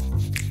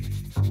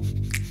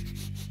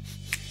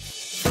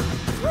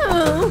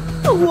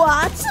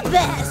 What's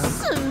this?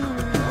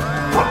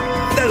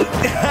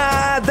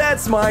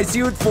 That's my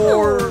suit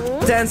for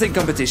dancing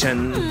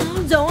competition.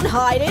 Don't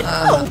hide it.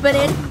 Open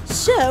it.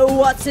 Show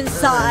what's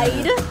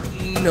inside.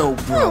 No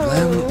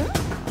problem.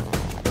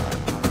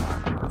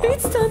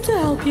 It's time to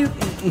help you.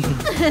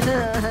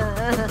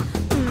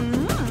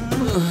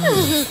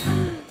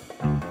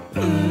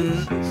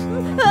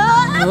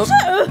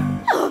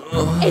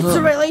 It's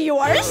really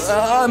yours?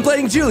 I'm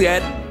playing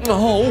Juliet.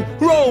 Oh,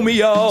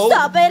 Romeo.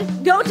 Stop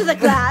it. Go to the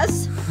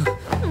class.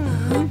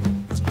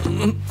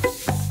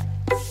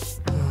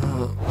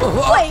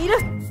 Wait.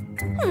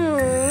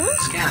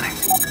 Scanning.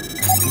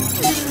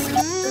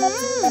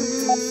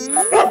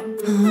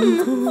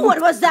 What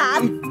was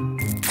that?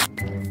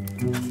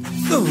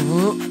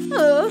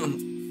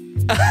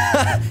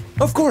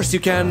 Of course, you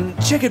can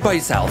check it by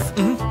yourself.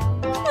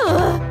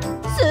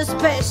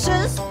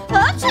 Suspicious.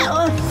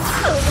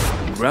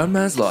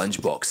 Grandma's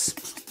lunchbox.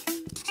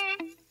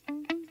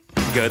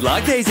 Good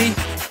luck, Daisy.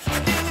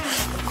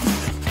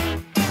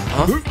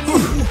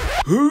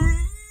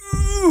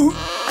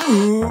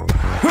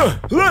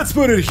 Let's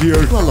put it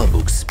here. Lala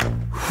books.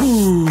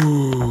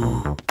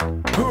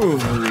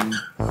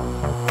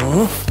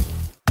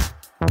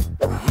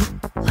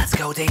 Let's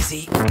go,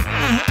 Daisy.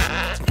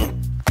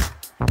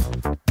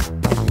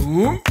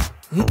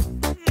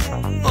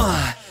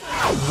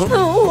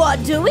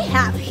 What do we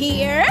have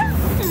here?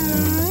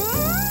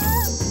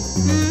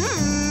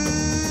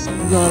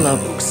 Lala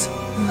books.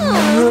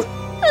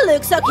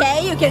 Looks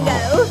okay, you can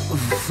go.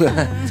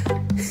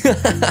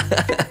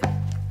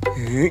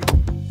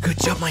 Good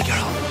job, my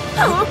girl.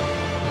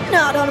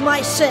 Not on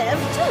my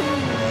shift.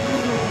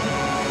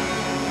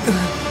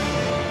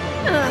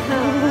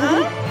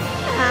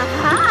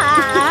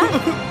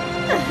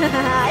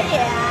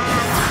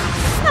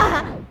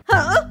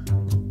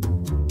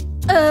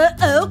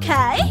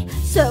 Okay,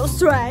 so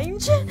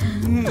strange.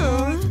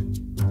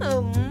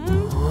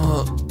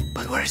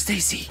 But Where's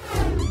Daisy?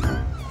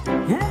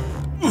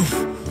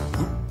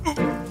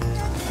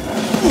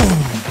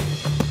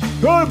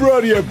 I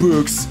brought you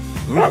books.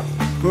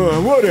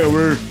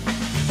 Whatever.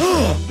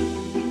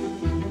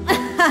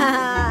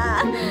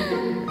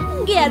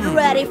 Get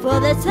ready for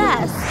the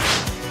test.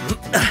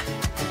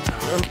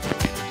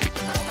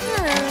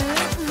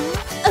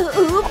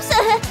 Oops.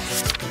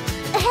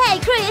 Hey,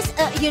 Chris,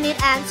 you need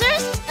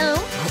answers?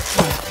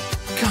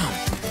 Come.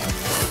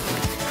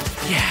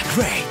 Yeah,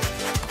 great.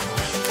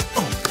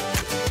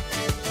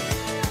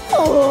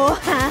 Oh.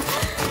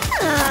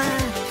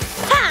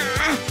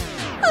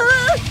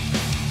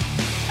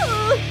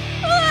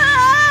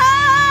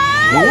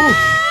 Oh,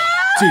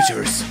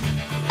 teachers.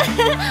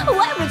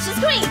 Why would she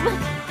scream?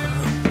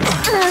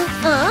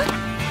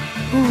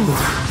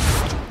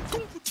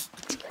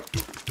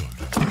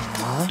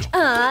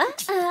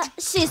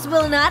 She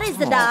will not is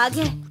the dog.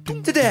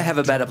 Today I have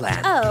a better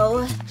plan.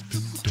 Oh.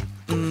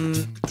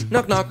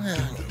 Knock, knock.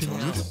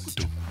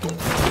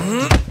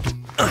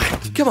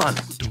 Come on.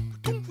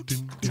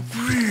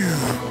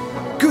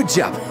 Good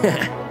job.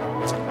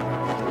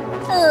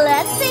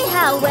 Let's see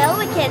how well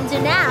we can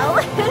do now.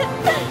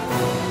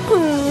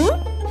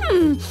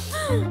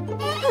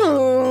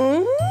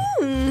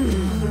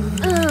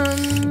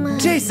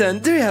 Jason,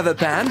 do you have a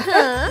pen?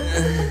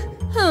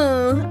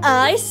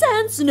 I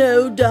sense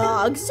no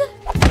dogs.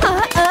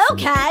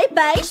 Okay,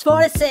 page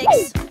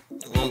 46.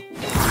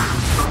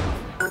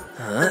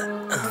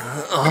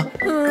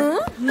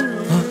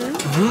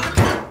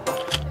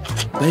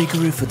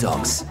 Bakery for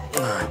dogs.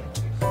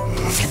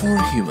 For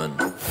human.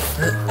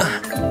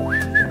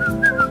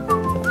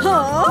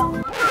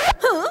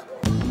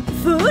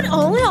 Food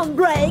only on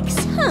breaks.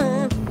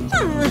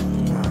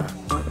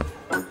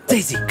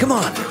 Daisy, come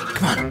on.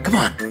 Come on, come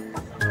on.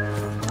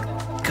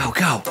 Go,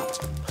 go.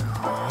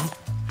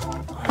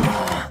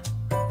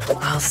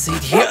 I'll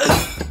sit here.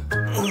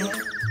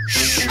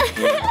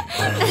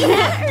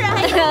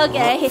 Right,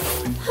 okay.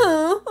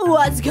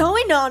 What's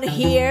going on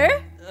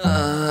here?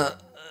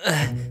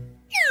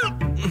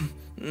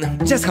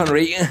 Just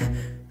hungry.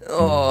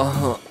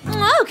 Oh.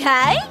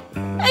 Okay,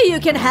 you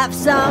can have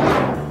some.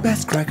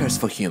 Best crackers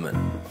for human.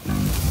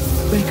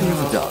 Bakery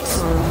for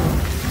dogs.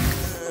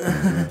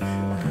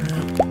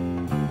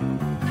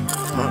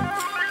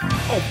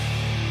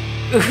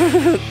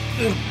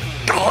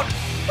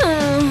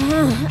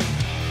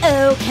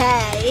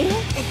 Okay.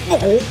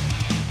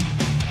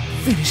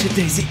 Finish it,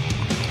 Daisy.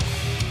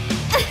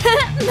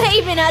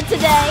 Maybe not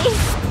today.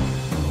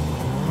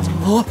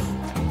 Oh.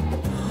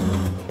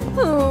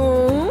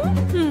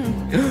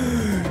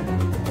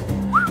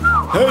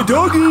 Hey,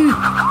 doggy.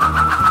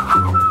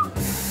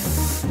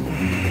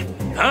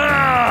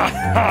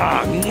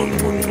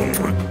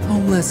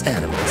 Homeless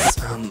animals.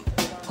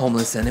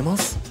 Homeless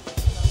animals?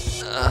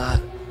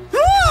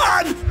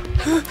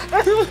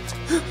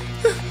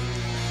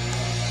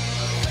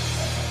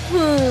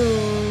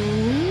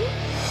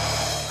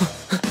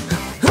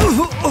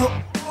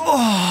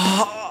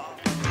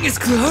 It's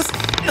close.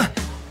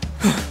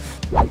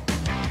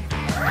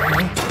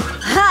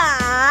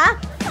 Ha!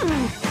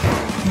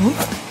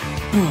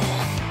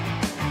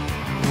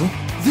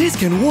 This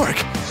can work.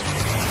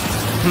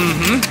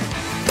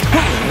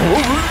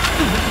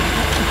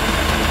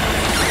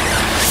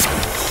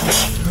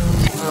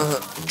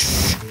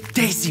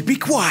 Daisy, be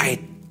quiet.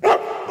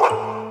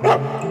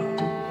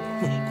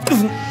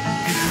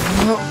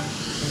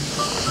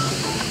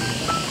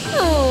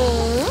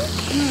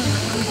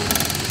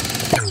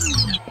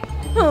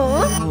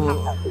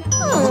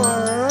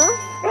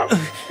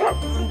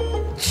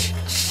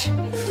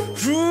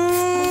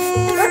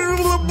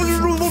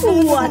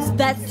 What's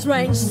that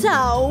strange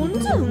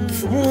sound?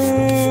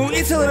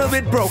 It's a little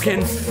bit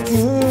broken.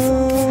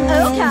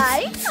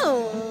 Okay.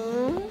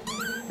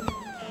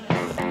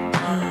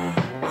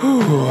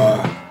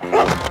 Oh,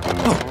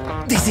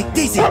 Daisy,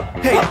 Daisy!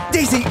 Hey,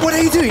 Daisy, what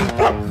are you doing?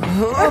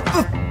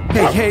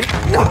 Hey, hey!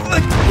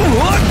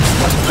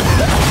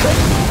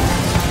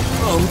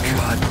 Oh,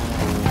 God.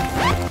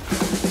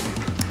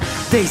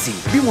 Daisy,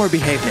 be more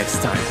behaved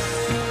next time.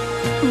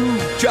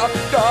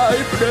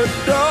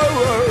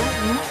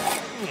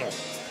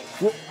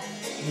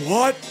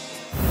 What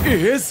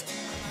is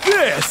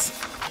this?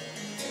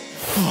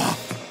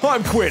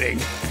 I'm quitting.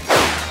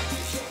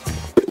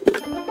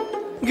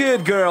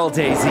 Good girl,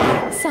 Daisy.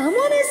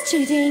 Someone is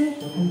cheating.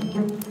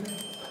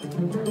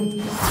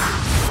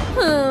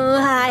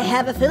 I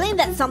have a feeling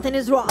that something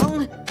is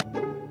wrong.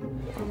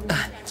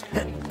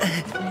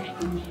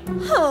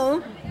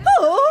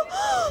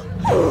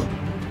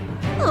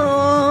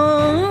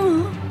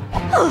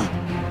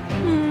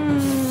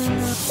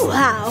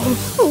 Wow,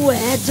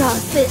 where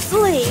does this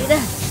lead?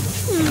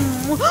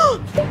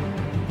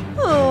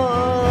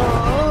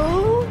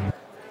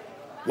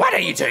 What are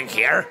you doing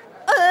here?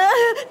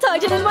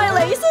 Tightening my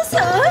laces,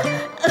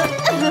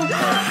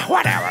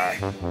 Whatever.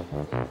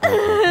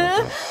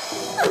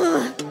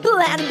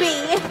 Plan B.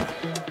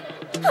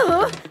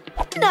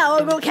 Now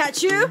I will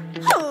catch you.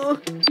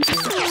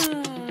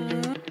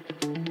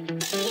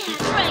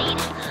 Right.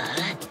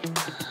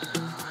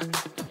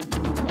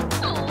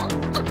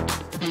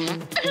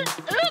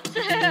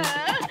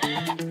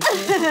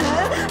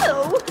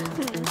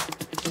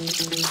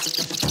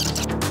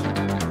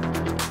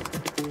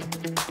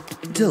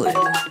 steal it.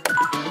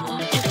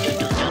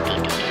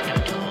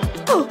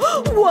 Oh,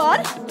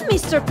 what?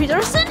 Mr.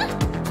 Peterson?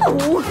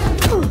 Oh.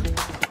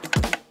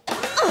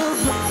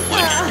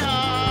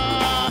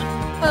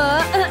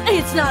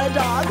 It's not a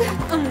dog.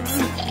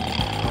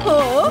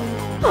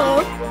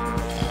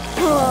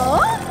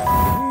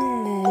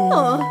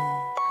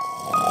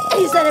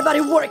 Is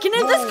anybody working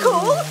in this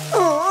school?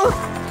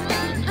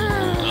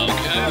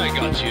 Okay, I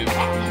got you.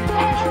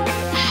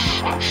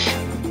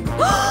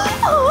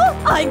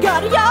 I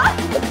got ya!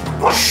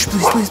 Shh,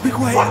 please, be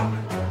quiet.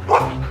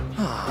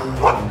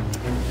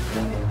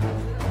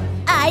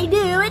 I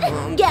do it!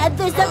 Get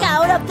this dog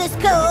out of the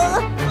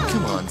school!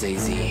 Come on,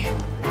 Daisy.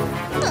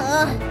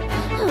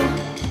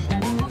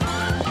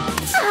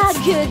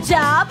 Good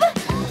job!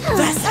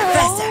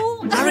 Faster!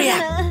 Hurry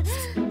up!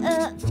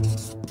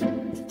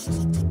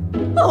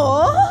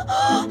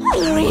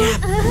 Hurry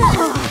up!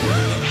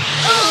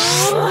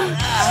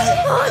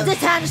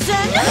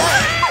 Detention!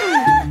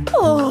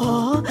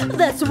 Oh,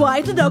 that's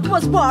why the dog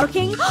was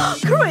barking.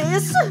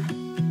 Chris!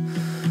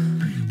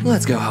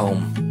 Let's go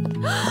home.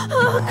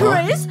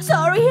 Chris,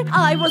 sorry,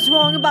 I was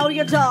wrong about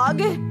your dog.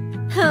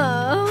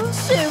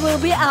 She will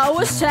be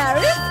our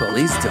sheriff.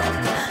 Police dog.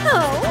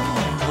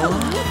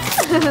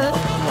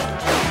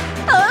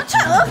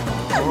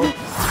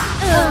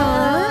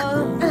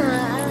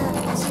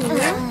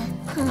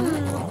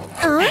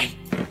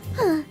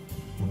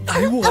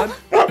 I won.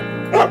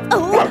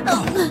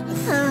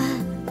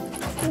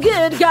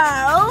 Good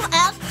girl.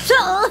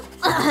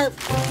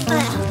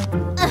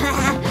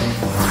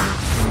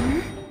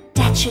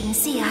 Dad shouldn't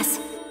see us.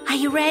 Are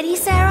you ready,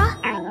 Sarah?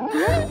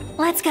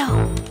 Let's go.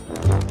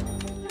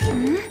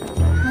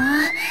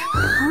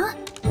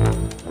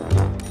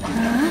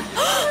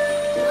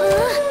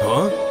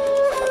 Huh?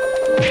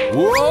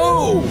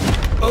 Whoa!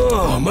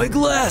 Oh, my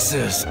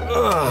glasses!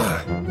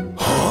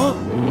 Huh?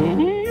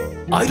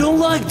 I don't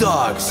like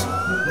dogs!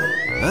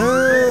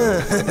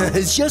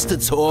 It's just a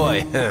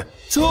toy.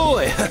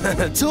 Toy!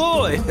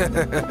 Toy!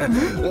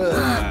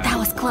 That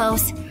was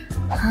close.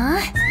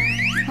 Huh?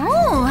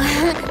 Oh!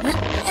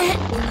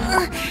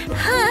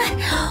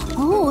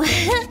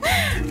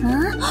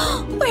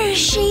 Where is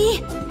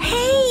she?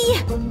 Hey!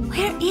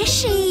 Where is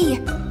she?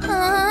 Hey!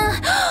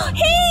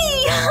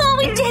 Oh,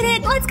 we did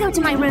it! Let's go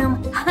to my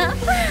room.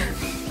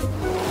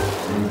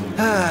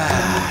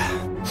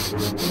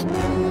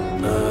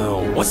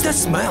 What's that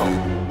smell?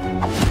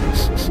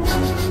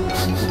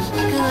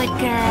 Good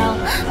girl.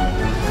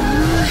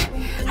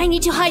 I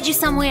need to hide you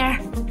somewhere.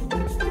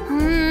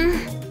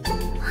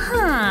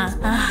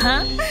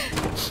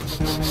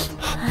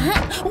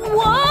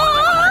 Whoa!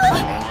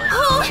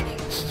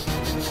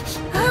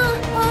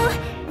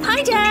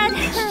 Hi, Dad.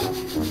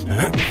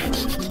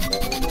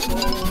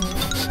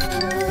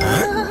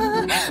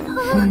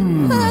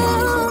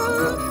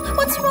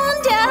 What's wrong,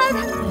 Dad?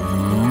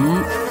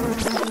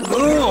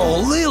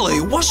 Oh, Lily,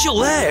 wash your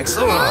legs!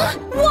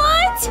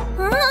 What?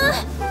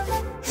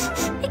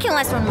 It can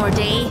last one more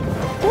day.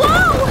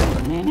 Whoa!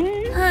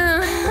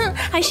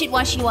 I should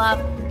wash you up.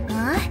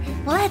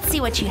 Let's see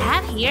what you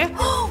have here.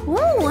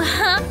 Ooh.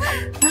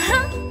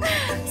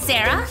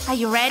 Sarah, are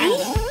you ready?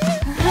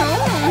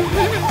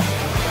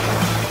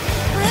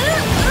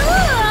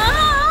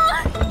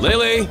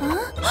 Lily!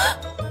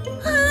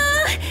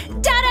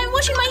 Dad, I'm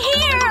washing my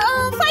hair.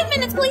 5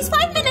 minutes, please.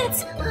 5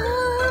 minutes.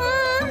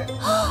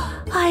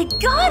 I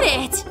got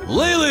it.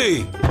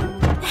 Lily!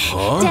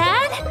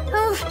 Dad?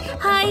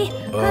 Hi.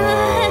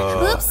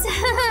 Oops.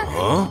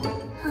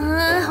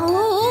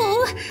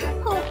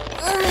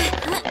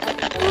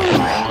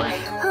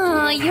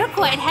 You're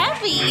quite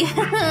happy.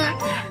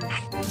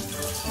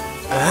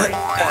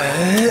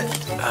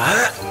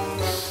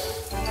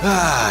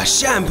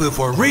 Shampoo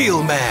for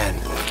real man.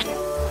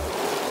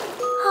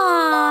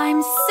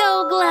 I'm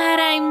so glad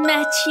I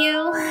met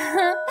you.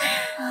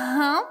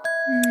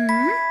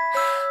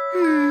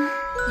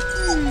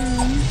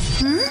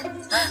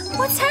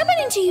 What's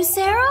happening to you,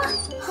 Sarah?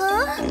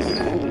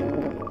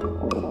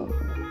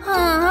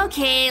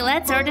 Okay,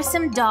 let's order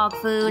some dog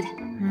food.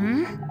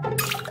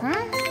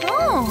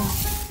 Oh,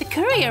 the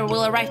courier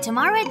will arrive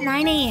tomorrow at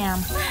 9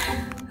 a.m.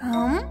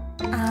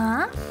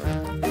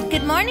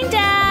 Good morning,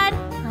 Dad.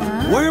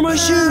 Where are my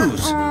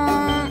shoes?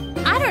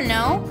 I don't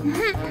know.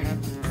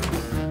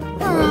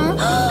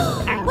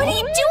 What are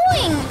you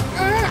doing?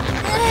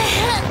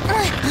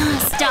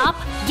 Stop.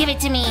 Give it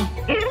to me.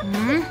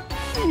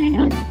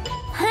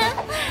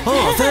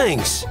 Oh,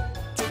 thanks.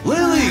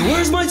 Lily,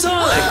 where's my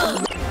tie?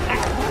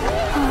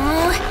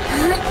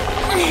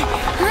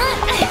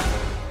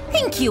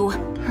 Thank you.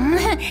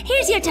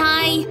 Here's your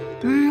tie.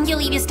 You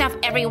leave your stuff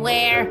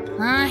everywhere.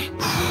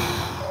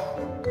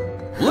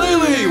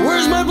 Lily,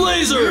 where's my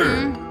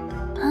blazer?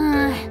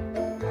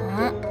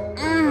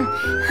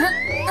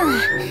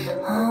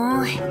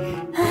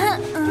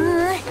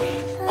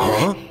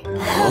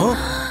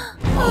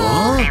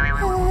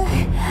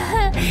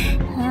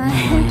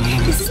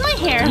 This is my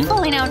hair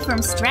falling out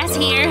from stress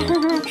here.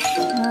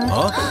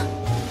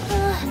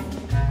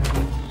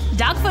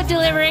 dog food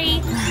delivery.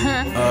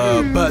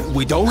 But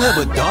we don't have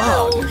a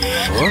dog.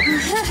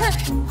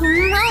 Huh?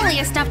 Only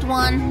a stuffed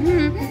one.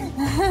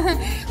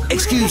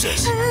 Excuse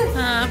us.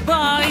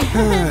 Bye.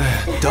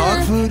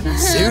 Dog food?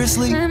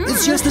 Seriously?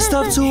 It's just a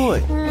stuffed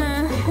toy.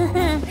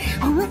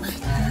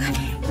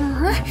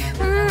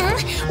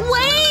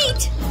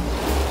 Wait!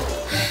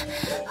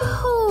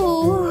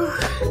 Oh.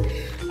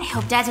 I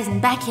hope Dad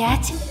isn't back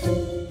yet.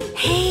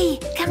 Hey,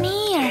 come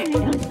here.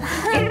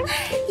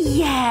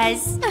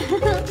 Yes.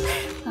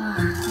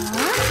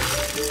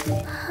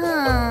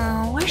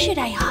 Where should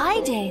I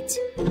hide it?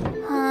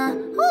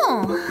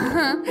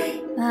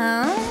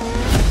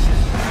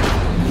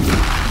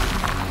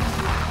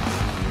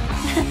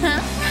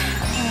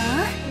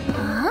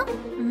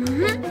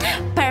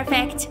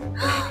 Perfect.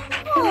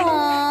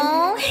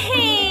 Oh,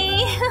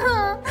 hey.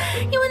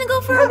 You wanna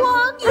go for a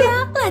walk?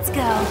 Yeah, let's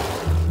go.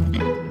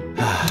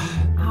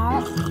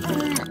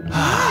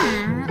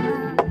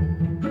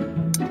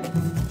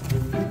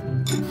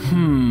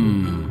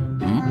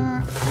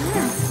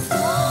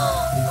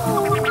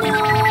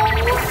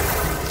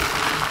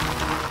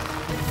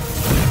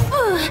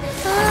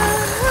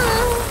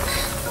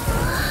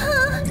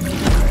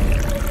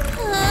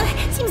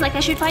 Seems like I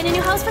should find a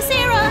new house for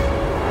Sarah.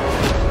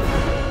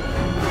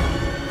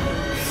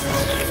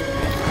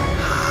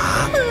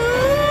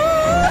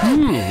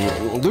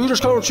 These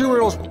kind of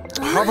Cheerios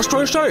have a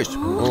strange taste.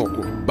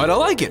 But I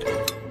like it.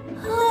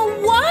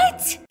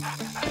 What?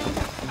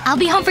 I'll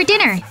be home for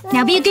dinner.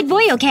 Now be a good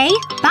boy, okay?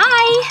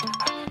 Bye!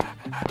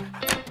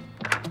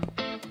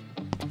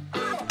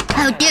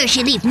 How dare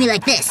she leave me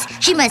like this?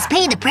 She must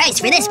pay the price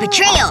for this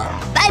betrayal.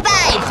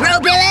 Bye-bye, throw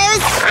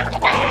pillows!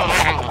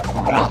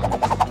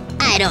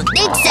 I don't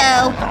think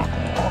so.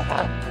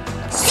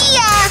 See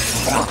ya!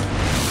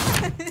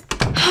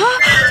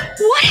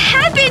 What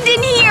happened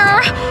in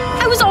here?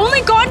 I was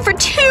only gone for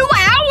 2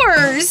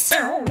 hours!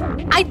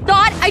 I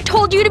thought I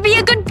told you to be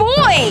a good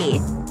boy!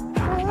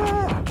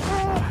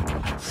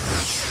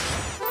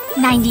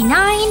 99,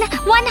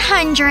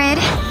 100…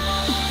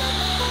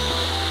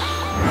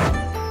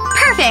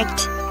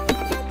 Perfect!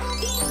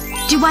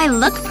 Do I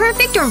look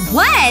perfect or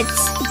what?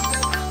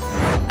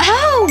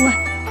 Oh!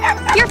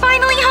 You're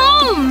finally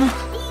home!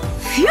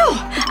 Phew!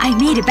 I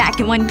made it back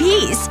in one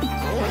piece.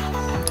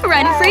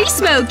 Run free,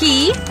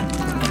 Smokey!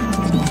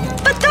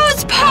 But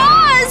those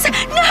paws!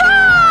 No!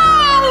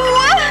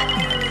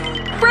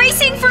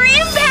 Bracing for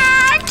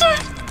impact!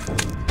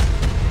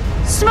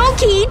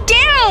 Smokey,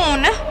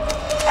 down!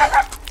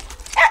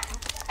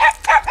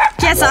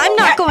 Guess I'm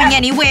not going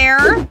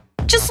anywhere.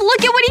 Just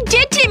look at what he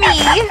did to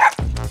me!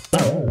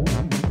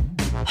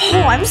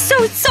 Oh, I'm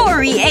so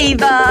sorry,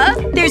 Ava.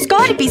 There's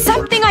gotta be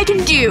something I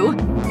can do.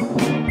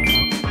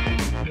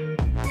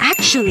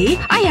 Actually,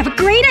 I have a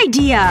great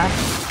idea.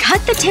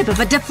 Cut the tip of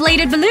a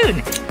deflated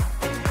balloon.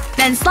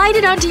 Then slide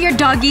it onto your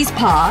doggy's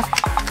paw.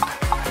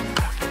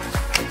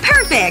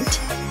 Perfect!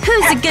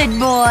 Who's a good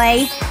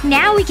boy?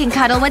 Now we can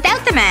cuddle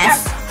without the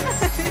mess.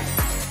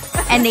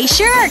 And they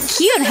sure are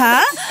cute,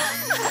 huh?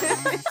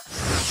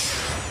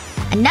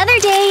 Another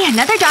day,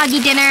 another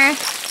doggy dinner.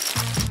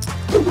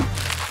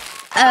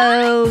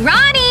 Oh,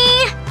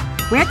 Ronnie!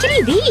 Where could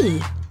he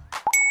be?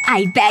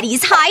 I bet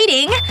he's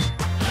hiding.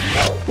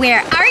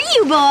 Where are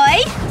you,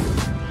 boy?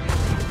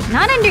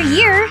 Not under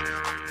here.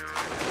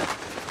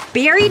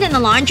 Buried in the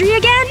laundry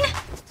again?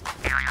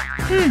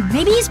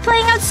 Maybe he's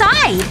playing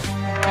outside.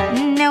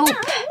 Nope.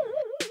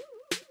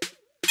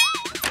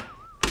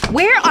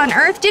 Where on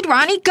earth did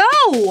Ronnie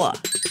go?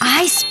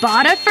 I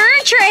spot a fur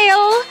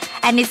trail!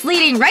 And it's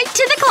leading right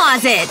to the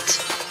closet.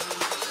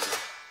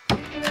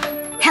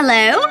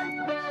 Hello?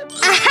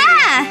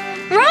 Aha!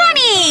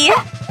 Ronnie!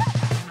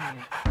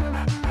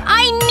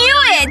 I knew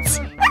it!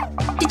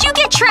 Did you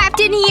get trapped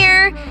in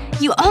here?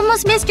 You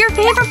almost missed your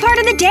favorite part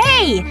of the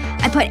day!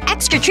 I put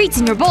extra treats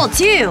in your bowl,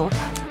 too.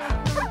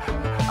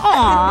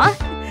 Aww.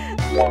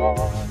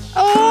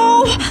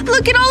 Oh,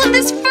 look at all of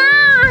this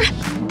fur!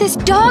 This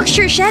dog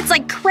sure sheds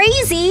like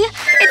crazy.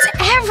 It's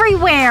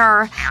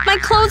everywhere. My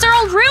clothes are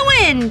all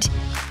ruined.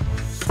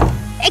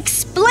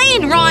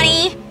 Explain,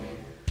 Ronnie!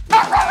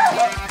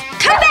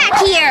 Come back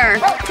here!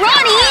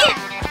 Ronnie!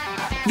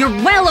 You're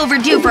well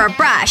overdue for a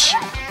brush.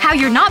 How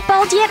you're not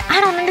bald yet, I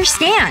don't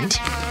understand.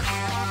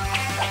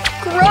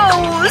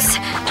 Gross!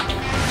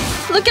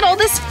 Look at all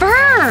this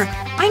fur!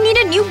 I need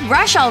a new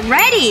brush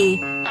already!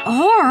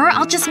 Or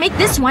I'll just make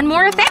this one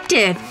more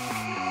effective.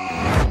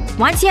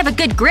 Once you have a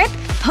good grip,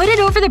 put it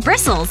over the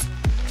bristles.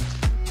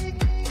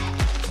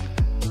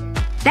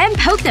 Then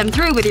poke them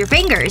through with your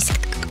fingers.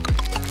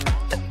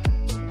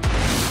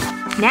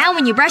 Now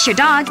when you brush your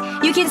dog,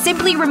 you can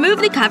simply remove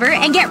the cover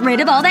and get rid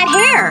of all that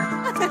hair.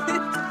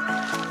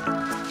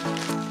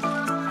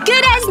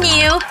 Good as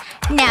new!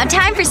 Now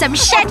time for some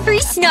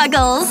shed-free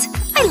snuggles.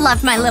 I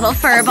love my little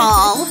fur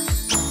ball.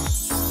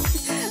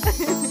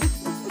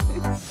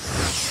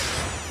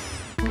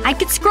 I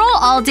could scroll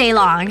all day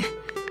long.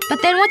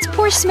 But then what's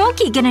poor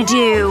Smokey gonna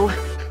do?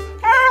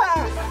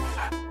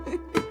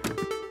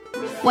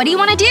 What do you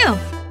want to do?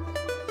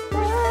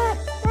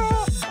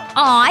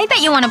 Aw, I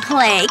bet you want to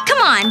play.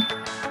 Come on.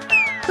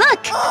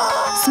 Look!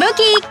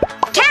 Smokey!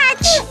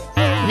 Catch!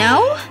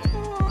 No?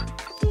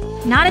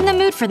 Not in the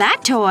mood for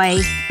that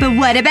toy. But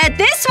what about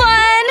this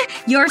one?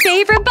 Your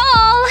favorite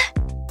ball!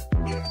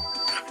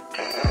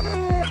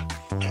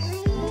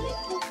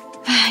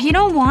 You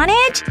don't want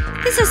it?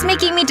 This is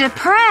making me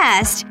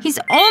depressed. He's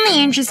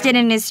only interested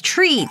in his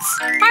treats.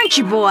 Aren't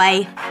you,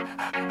 boy?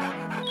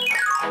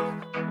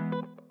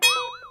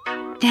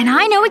 Then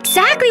I know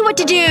exactly what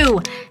to do!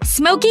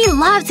 Smokey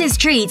loves his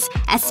treats,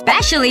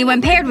 especially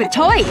when paired with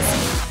toys.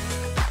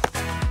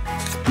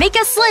 Make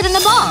a slit in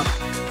the ball.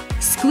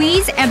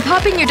 Squeeze and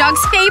pop in your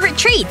dog's favorite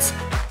treats.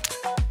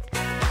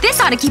 This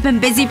ought to keep him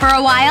busy for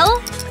a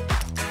while.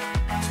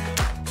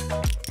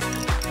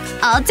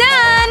 All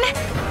done!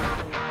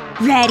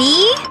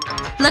 Ready?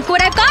 Look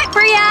what I've got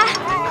for ya!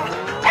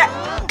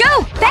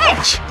 Go!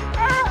 Fetch!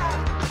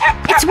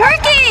 It's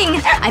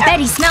working! I bet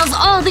he smells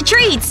all the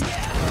treats.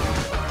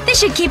 This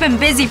should keep him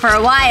busy for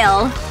a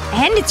while.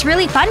 And it's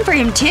really fun for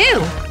him,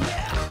 too.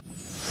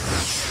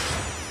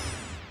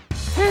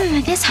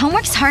 This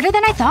homework's harder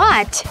than I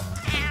thought.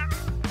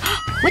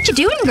 What you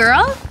doing,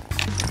 girl?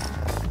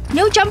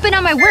 No jumping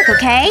on my work,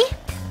 okay?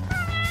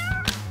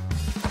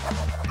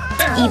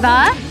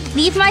 Eva,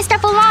 leave my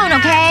stuff alone,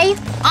 okay?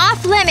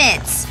 Off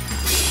limits!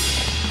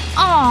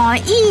 Aw,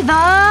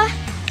 Eva.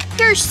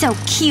 You're so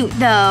cute,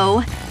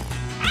 though.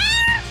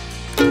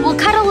 We'll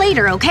cuddle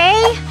later,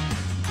 okay?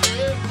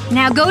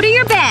 Now go to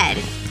your bed.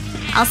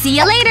 I'll see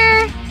you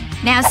later.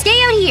 Now stay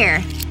out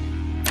here.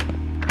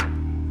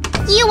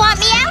 You want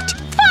me out?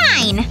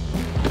 Fine!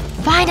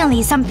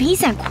 Finally, some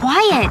peace and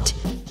quiet.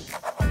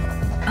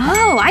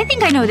 Oh, I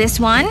think I know this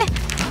one.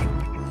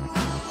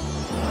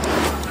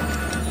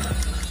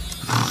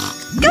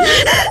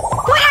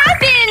 What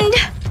happened?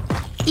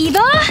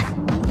 Eva?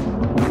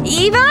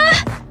 Eva?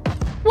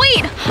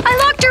 Wait, I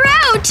locked her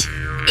out!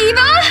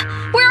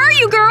 Eva? Where are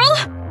you, girl?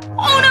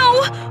 Oh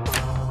no!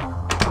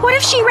 What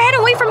if she ran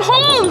away from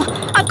home?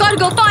 I've gotta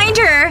go find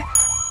her!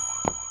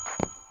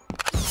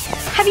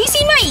 Have you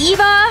seen my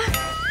Eva?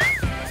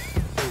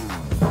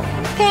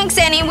 Thanks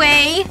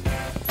anyway.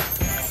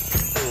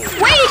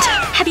 Wait!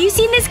 Have you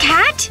seen this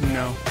cat?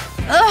 No.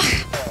 Ugh.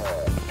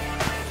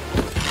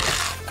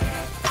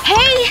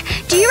 Hey!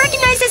 Do you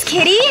recognize this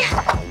kitty?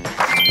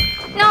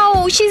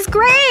 No, she's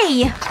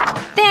gray.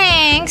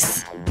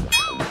 Thanks.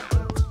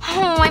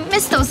 Oh, I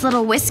miss those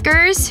little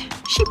whiskers.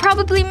 She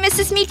probably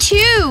misses me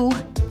too.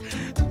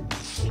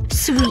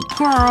 Sweet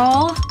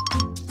girl.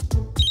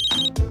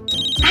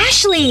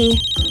 Ashley!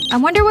 I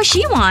wonder what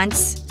she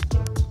wants.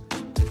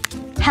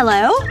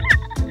 Hello?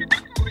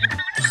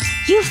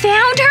 You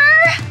found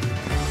her?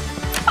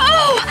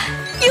 Oh!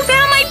 You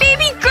found my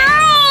baby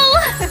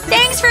girl!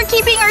 Thanks for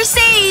keeping her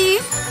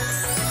safe.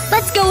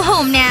 Let's go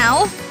home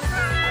now.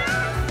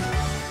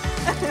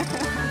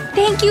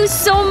 Thank you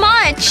so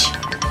much.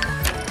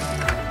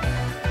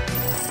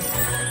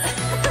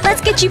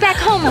 Let's get you back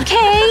home,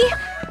 okay?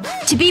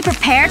 To be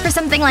prepared for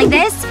something like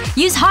this,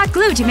 use hot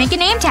glue to make a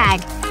name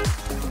tag.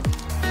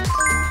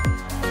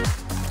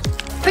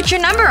 Put your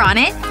number on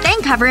it,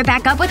 then cover it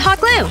back up with hot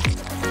glue.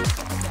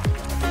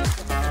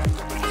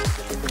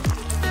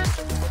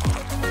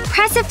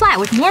 Press it flat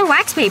with more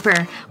wax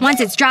paper.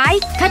 Once it's dry,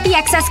 cut the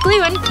excess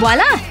glue and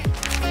voila!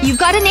 You've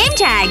got a name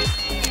tag!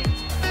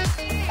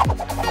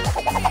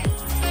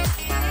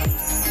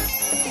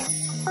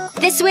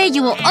 This way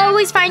you will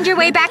always find your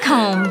way back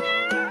home.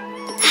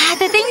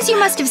 The things you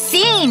must have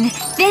seen.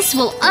 This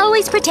will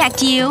always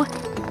protect you.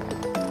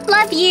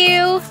 Love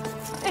you.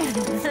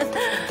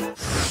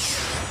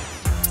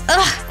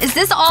 Ugh, is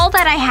this all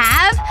that I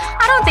have?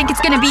 I don't think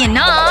it's gonna be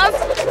enough.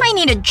 I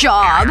need a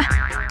job.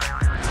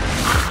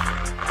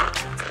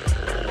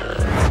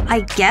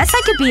 I guess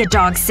I could be a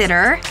dog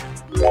sitter.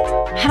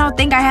 I don't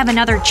think I have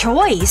another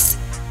choice.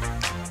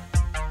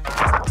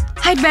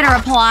 I'd better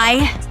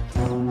apply.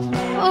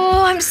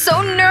 Oh, I'm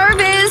so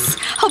nervous.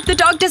 Hope the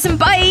dog doesn't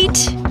bite.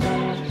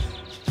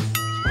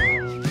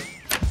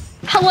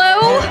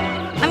 Hello?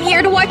 I'm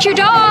here to watch your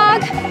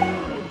dog.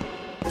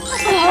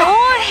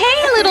 Oh,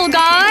 hey, little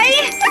guy.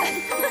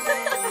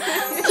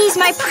 He's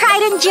my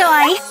pride and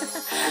joy.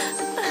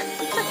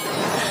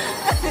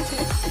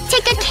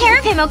 Take good care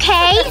of him,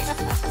 okay?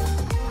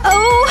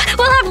 Oh,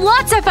 we'll have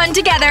lots of fun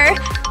together.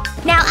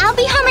 Now I'll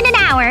be home in an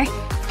hour.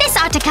 This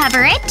ought to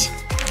cover it.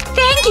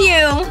 Thank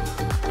you.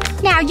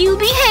 Now you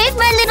behave,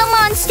 my little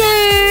monster.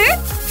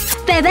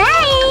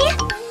 Bye-bye.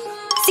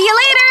 See you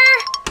later.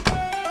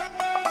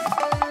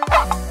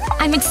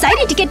 I'm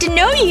excited to get to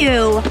know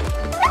you.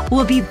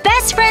 We'll be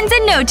best friends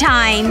in no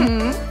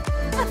time.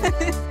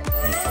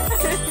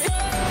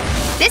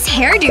 This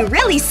hairdo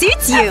really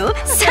suits you.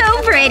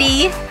 So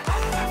pretty.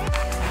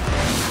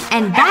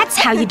 And that's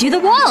how you do the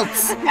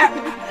waltz.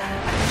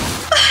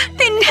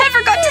 They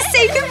never got to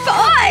say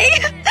goodbye.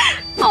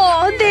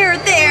 Oh, there.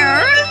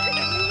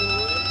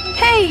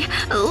 Hey,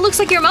 looks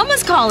like your mom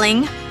was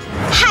calling.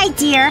 Hi,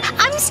 dear.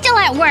 I'm still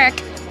at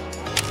work.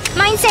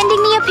 Mind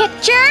sending me a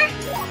picture?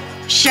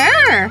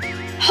 Sure.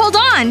 Hold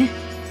on.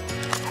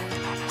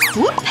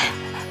 Whoop.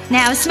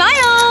 Now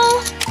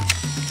smile!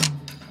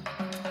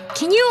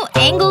 Can you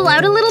angle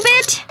out a little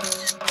bit?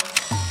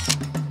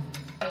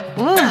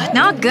 Ugh,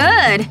 not good.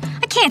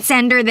 I can't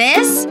send her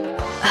this.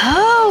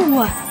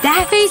 Oh,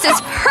 that face is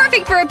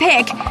perfect for a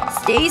pic.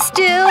 Stay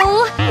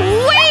still.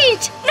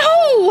 Wait!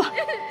 No!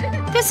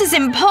 This is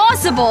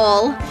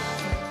impossible.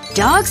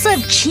 Dogs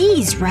love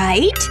cheese,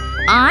 right?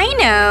 I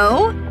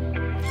know.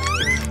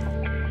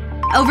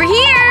 Over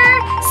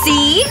here!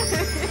 See?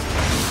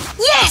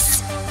 Yes!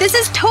 This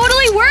is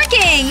totally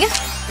working!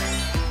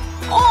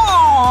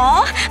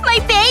 Aww, my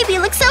baby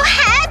looks so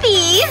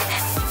happy!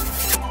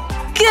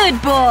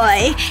 Good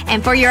boy!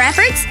 And for your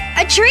efforts,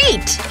 a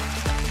treat!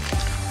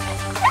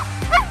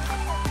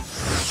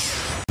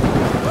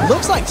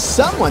 Looks like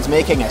someone's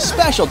making a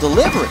special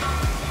delivery.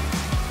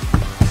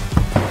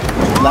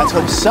 Let's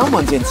hope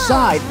someone's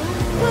inside.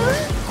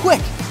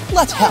 Quick,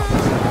 let's help.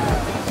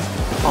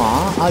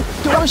 Aw, a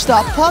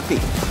doorstop puppy.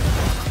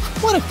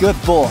 What a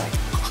good boy.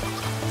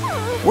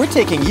 We're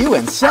taking you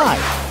inside.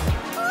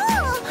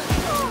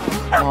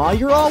 Aw,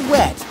 you're all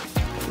wet.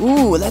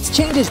 Ooh, let's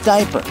change his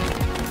diaper.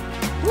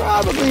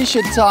 Probably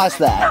should toss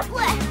that.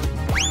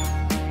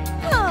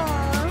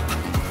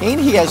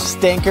 Ain't he a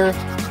stinker?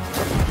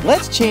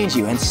 Let's change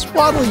you and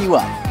swaddle you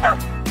up.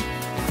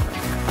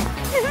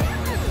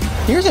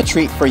 Here's a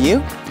treat for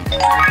you.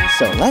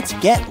 So let's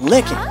get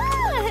licking.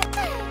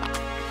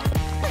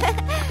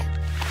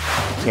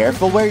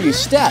 Careful where you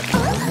step.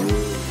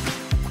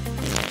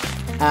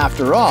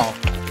 After all,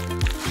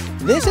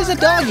 this is a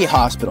doggy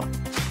hospital.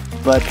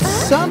 But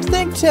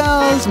something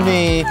tells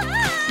me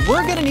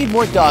we're gonna need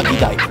more doggy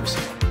diapers.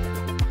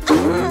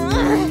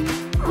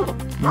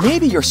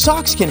 Maybe your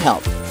socks can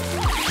help.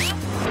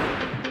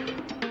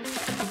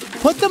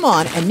 Put them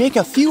on and make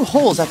a few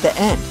holes at the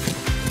end.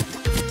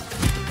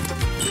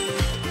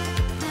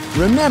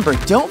 Remember,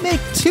 don't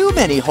make too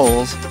many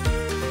holes.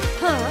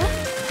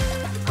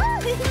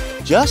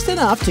 Just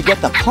enough to get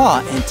the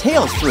paw and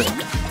tails through.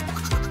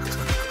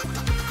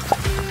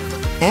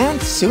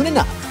 And soon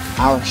enough,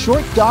 our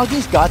short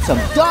doggy's got some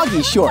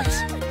doggy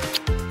shorts.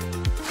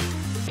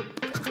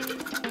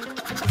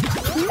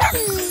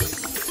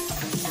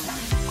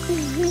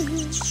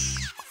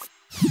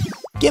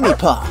 Gimme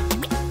paw.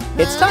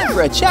 It's time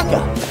for a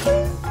checkup.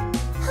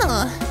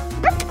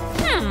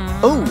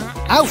 Oh,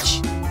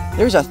 ouch!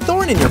 There's a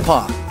thorn in your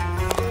paw.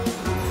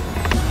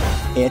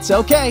 It's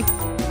okay.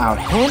 Our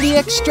handy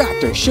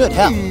extractor should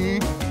help.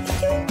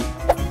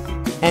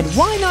 And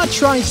why not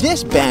try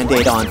this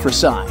Band-Aid on for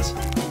size?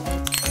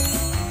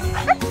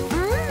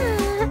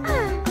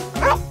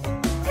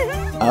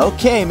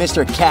 Okay,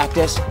 Mr.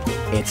 Cactus.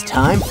 It's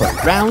time for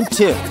round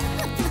 2.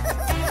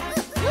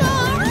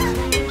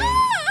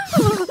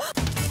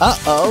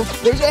 Uh-oh,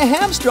 there's a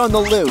hamster on the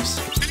loose.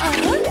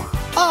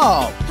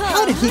 Oh,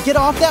 how did he get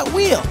off that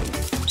wheel?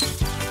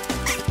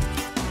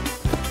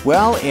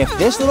 Well, if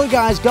this little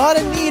guy's got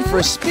a need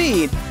for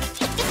speed,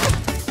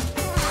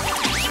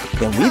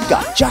 then we've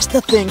got just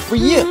the thing for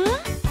you.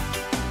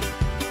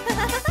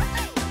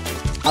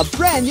 A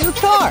brand new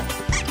car.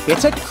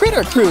 It's a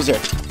critter cruiser.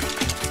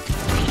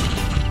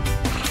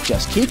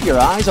 Just keep your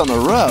eyes on the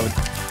road.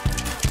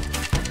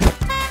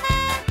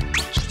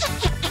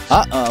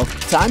 Uh-oh,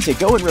 time to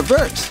go in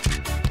reverse.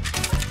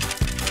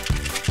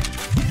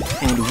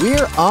 And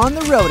we're on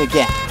the road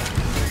again.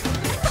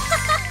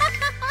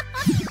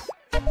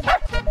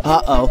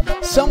 Uh-oh,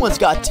 someone's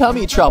got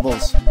tummy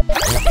troubles.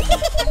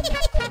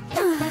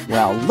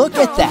 Well, look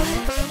at that.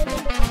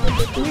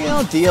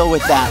 We'll deal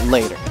with that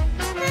later.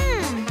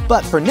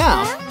 But for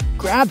now,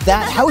 grab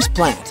that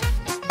houseplant.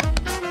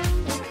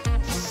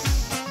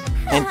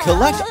 And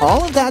collect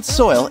all of that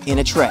soil in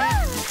a tray.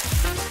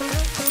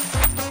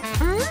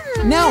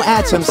 Now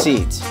add some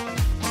seeds.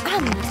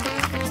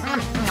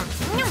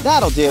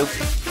 That'll do.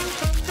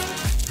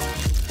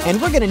 And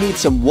we're gonna need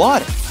some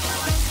water.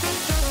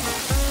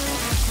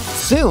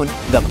 Soon,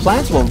 the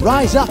plants will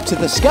rise up to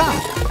the sky.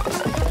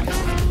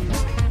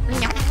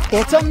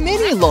 It's a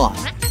mini lawn,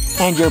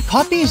 and your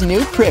puppy's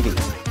new privy.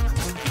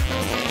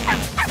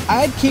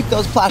 I'd keep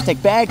those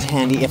plastic bags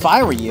handy if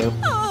I were you.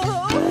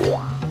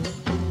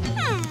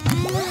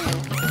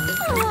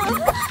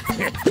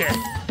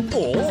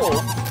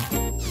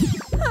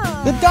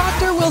 The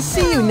doctor will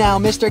see you now,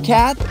 Mr.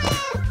 Cat.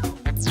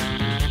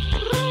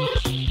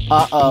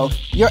 Uh-oh,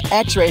 your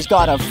x-ray's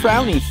got a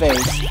frowny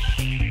face.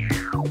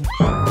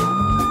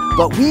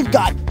 But we've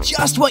got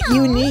just what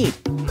you need.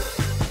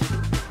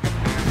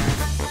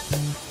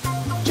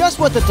 Just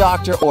what the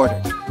doctor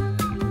ordered.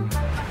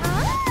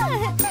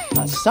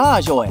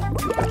 Massage oil.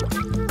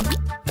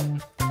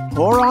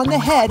 Pour on the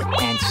head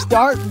and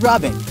start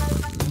rubbing.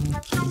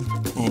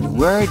 And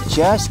we're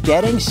just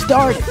getting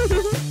started.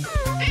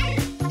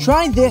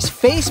 Try this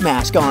face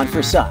mask on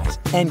for size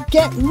and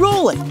get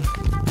rolling.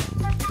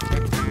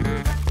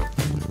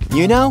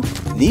 You know,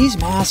 these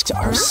masks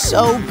are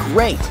so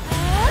great.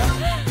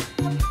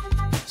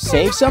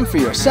 Save some for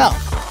yourself.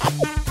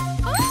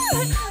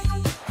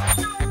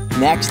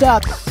 Next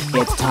up,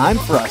 it's time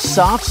for a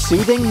soft,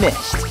 soothing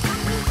mist.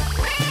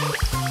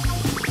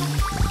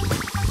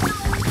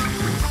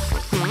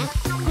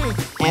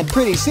 And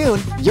pretty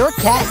soon, your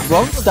cat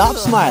won't stop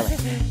smiling.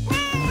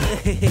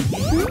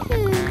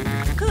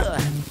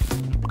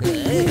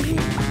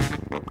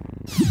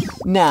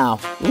 Now,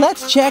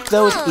 let's check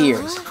those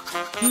ears.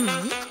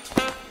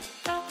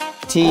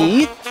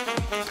 Teeth.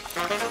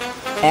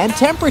 And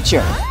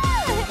temperature.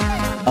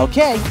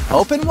 Okay,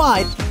 open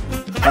wide.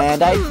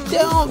 And I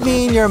don't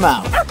mean your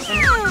mouth.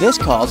 This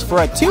calls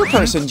for a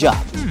two-person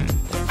job.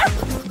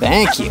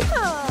 Thank you.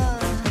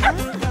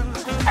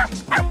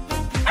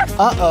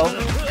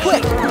 Uh-oh.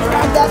 Quick,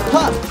 grab that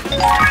pup.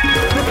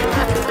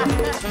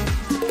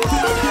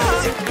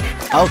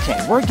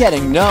 Okay, we're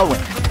getting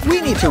nowhere.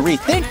 We need to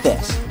rethink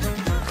this.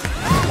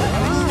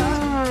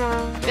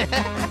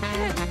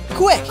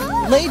 Quick,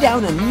 lay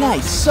down a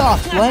nice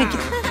soft blanket.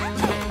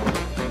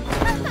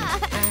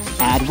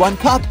 Add one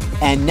pup,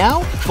 and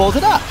now fold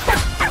it up.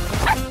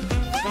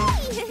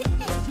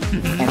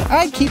 And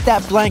I'd keep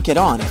that blanket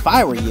on if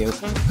I were you.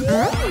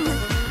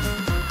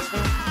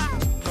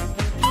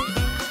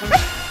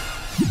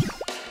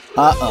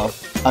 Uh-oh.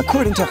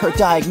 According to her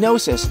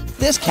diagnosis,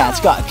 this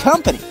cat's got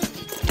company.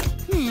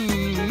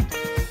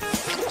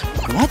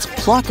 Let's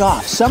pluck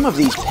off some of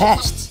these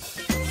pests.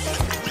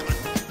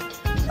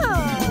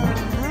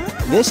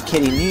 This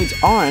kitty needs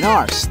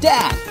R&R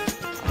stat.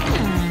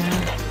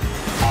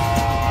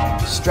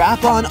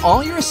 Strap on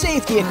all your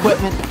safety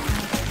equipment.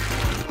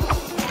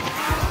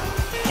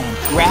 And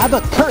grab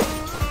a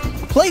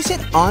curtain. Place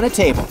it on a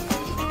table.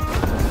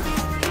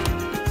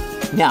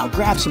 Now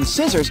grab some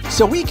scissors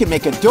so we can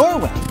make a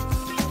doorway.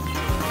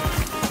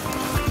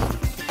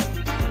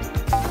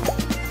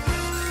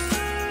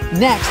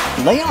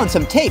 Next, lay on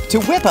some tape to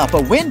whip up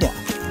a window.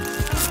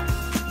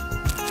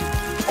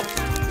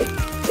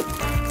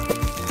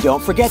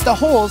 Don't forget the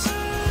holes,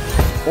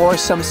 or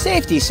some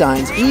safety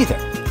signs either.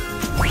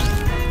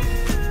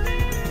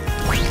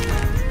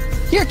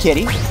 Here,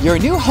 kitty, your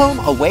new home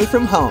away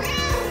from home.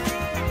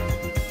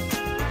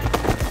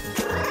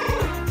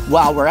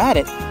 While we're at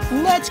it,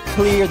 let's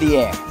clear the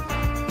air.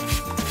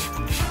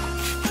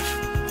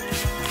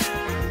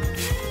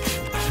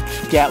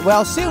 Get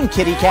well soon,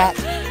 kitty cat.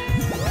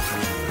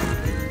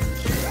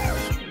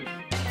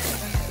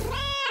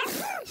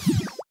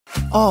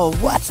 Oh,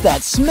 what's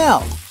that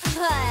smell?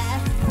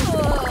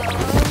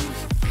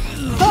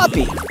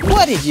 Puppy,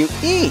 what did you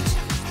eat?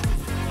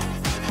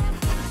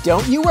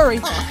 Don't you worry,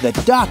 the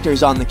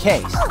doctor's on the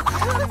case.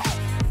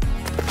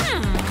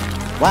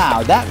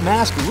 Wow, that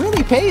mask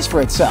really pays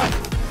for itself.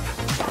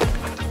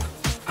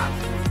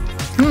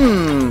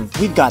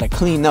 We've got to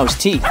clean those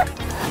teeth.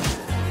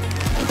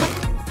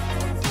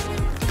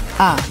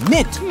 Ah,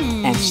 mint,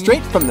 and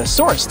straight from the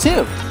source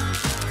too.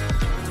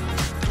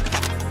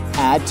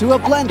 Add to a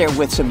blender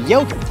with some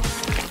yogurt.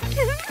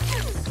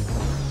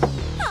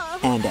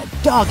 And a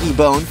doggy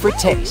bone for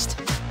taste.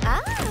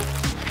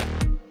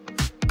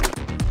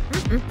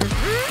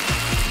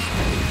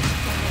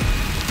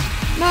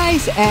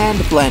 Nice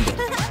and blended.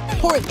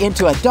 Pour it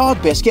into a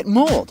dog biscuit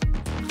mold.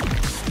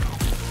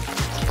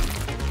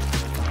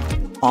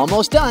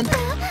 Almost done.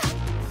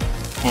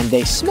 And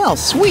they smell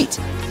sweet.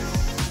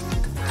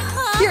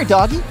 Here,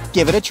 doggy,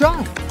 give it a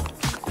try.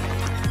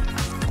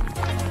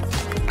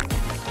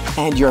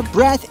 And your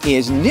breath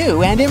is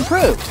new and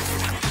improved.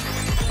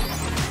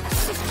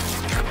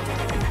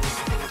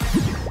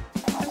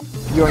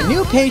 Your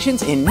new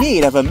patient's in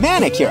need of a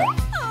manicure.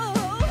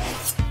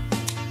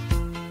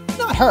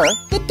 Not her,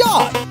 the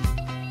dog.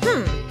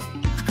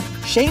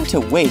 Shame to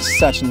waste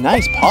such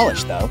nice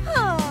polish, though.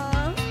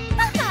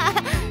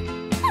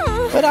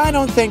 But I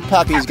don't think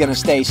Puppy's gonna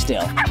stay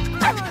still.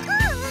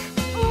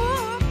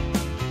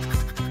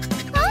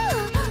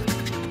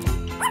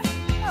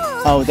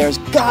 Oh, there's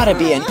gotta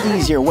be an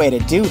easier way to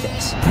do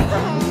this.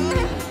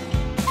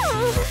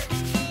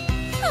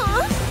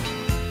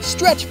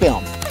 Stretch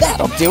film,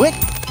 that'll do it.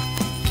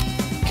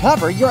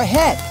 Cover your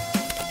head.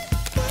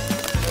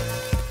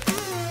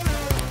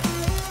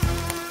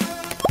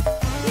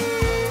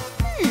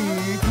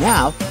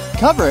 Now,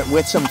 cover it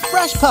with some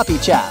fresh puppy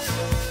chaff.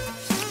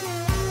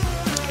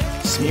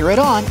 Smear it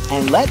on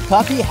and let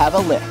Puppy have a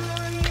lick.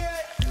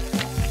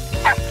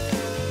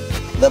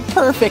 The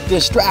perfect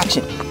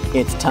distraction.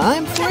 It's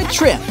time for a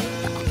trim.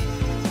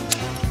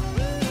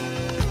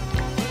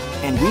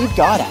 And we've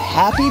got a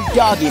happy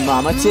doggy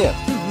mama too.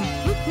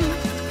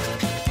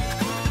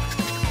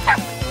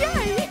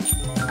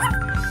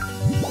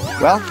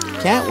 Well,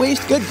 can't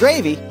waste good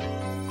gravy.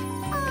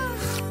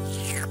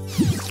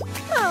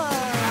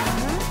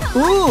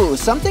 Ooh,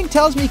 something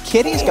tells me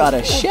Kitty's got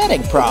a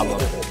shedding problem.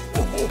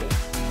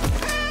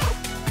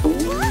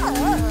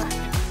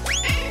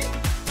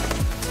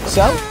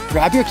 So,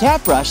 grab your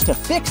cat brush to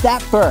fix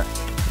that fur.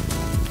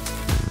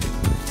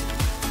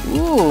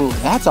 Ooh,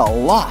 that's a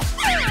lot.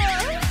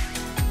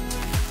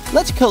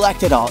 Let's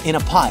collect it all in a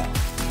pile.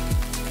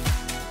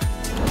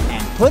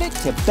 And put it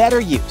to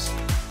better use.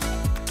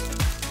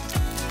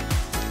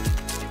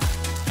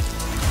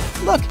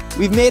 Look,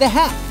 we've made a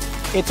hat.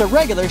 It's a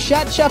regular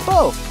chat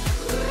chapeau.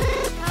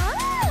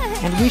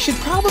 And we should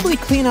probably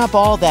clean up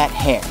all that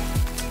hair.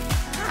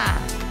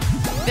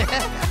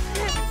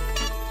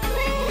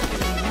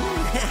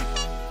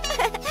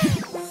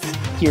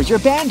 Here's your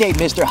Band-Aid,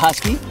 Mr.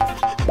 Husky.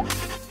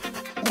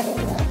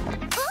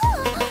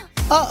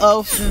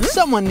 Uh-oh,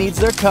 someone needs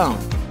their cone.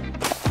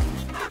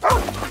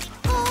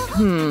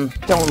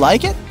 Don't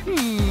like it?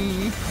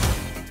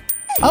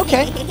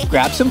 Okay,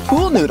 grab some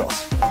pool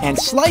noodles and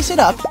slice it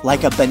up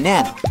like a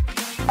banana.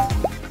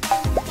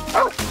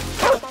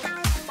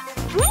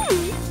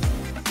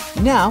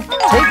 Now,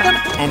 take them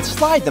and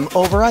slide them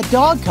over a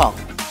dog collar.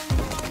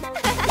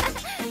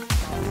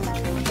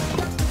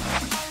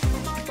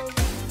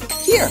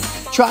 Here,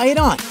 try it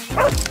on.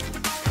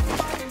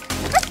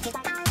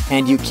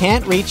 And you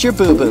can't reach your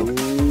boo-boo.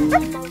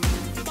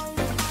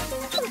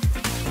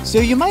 So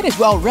you might as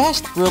well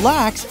rest,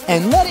 relax,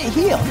 and let it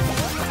heal.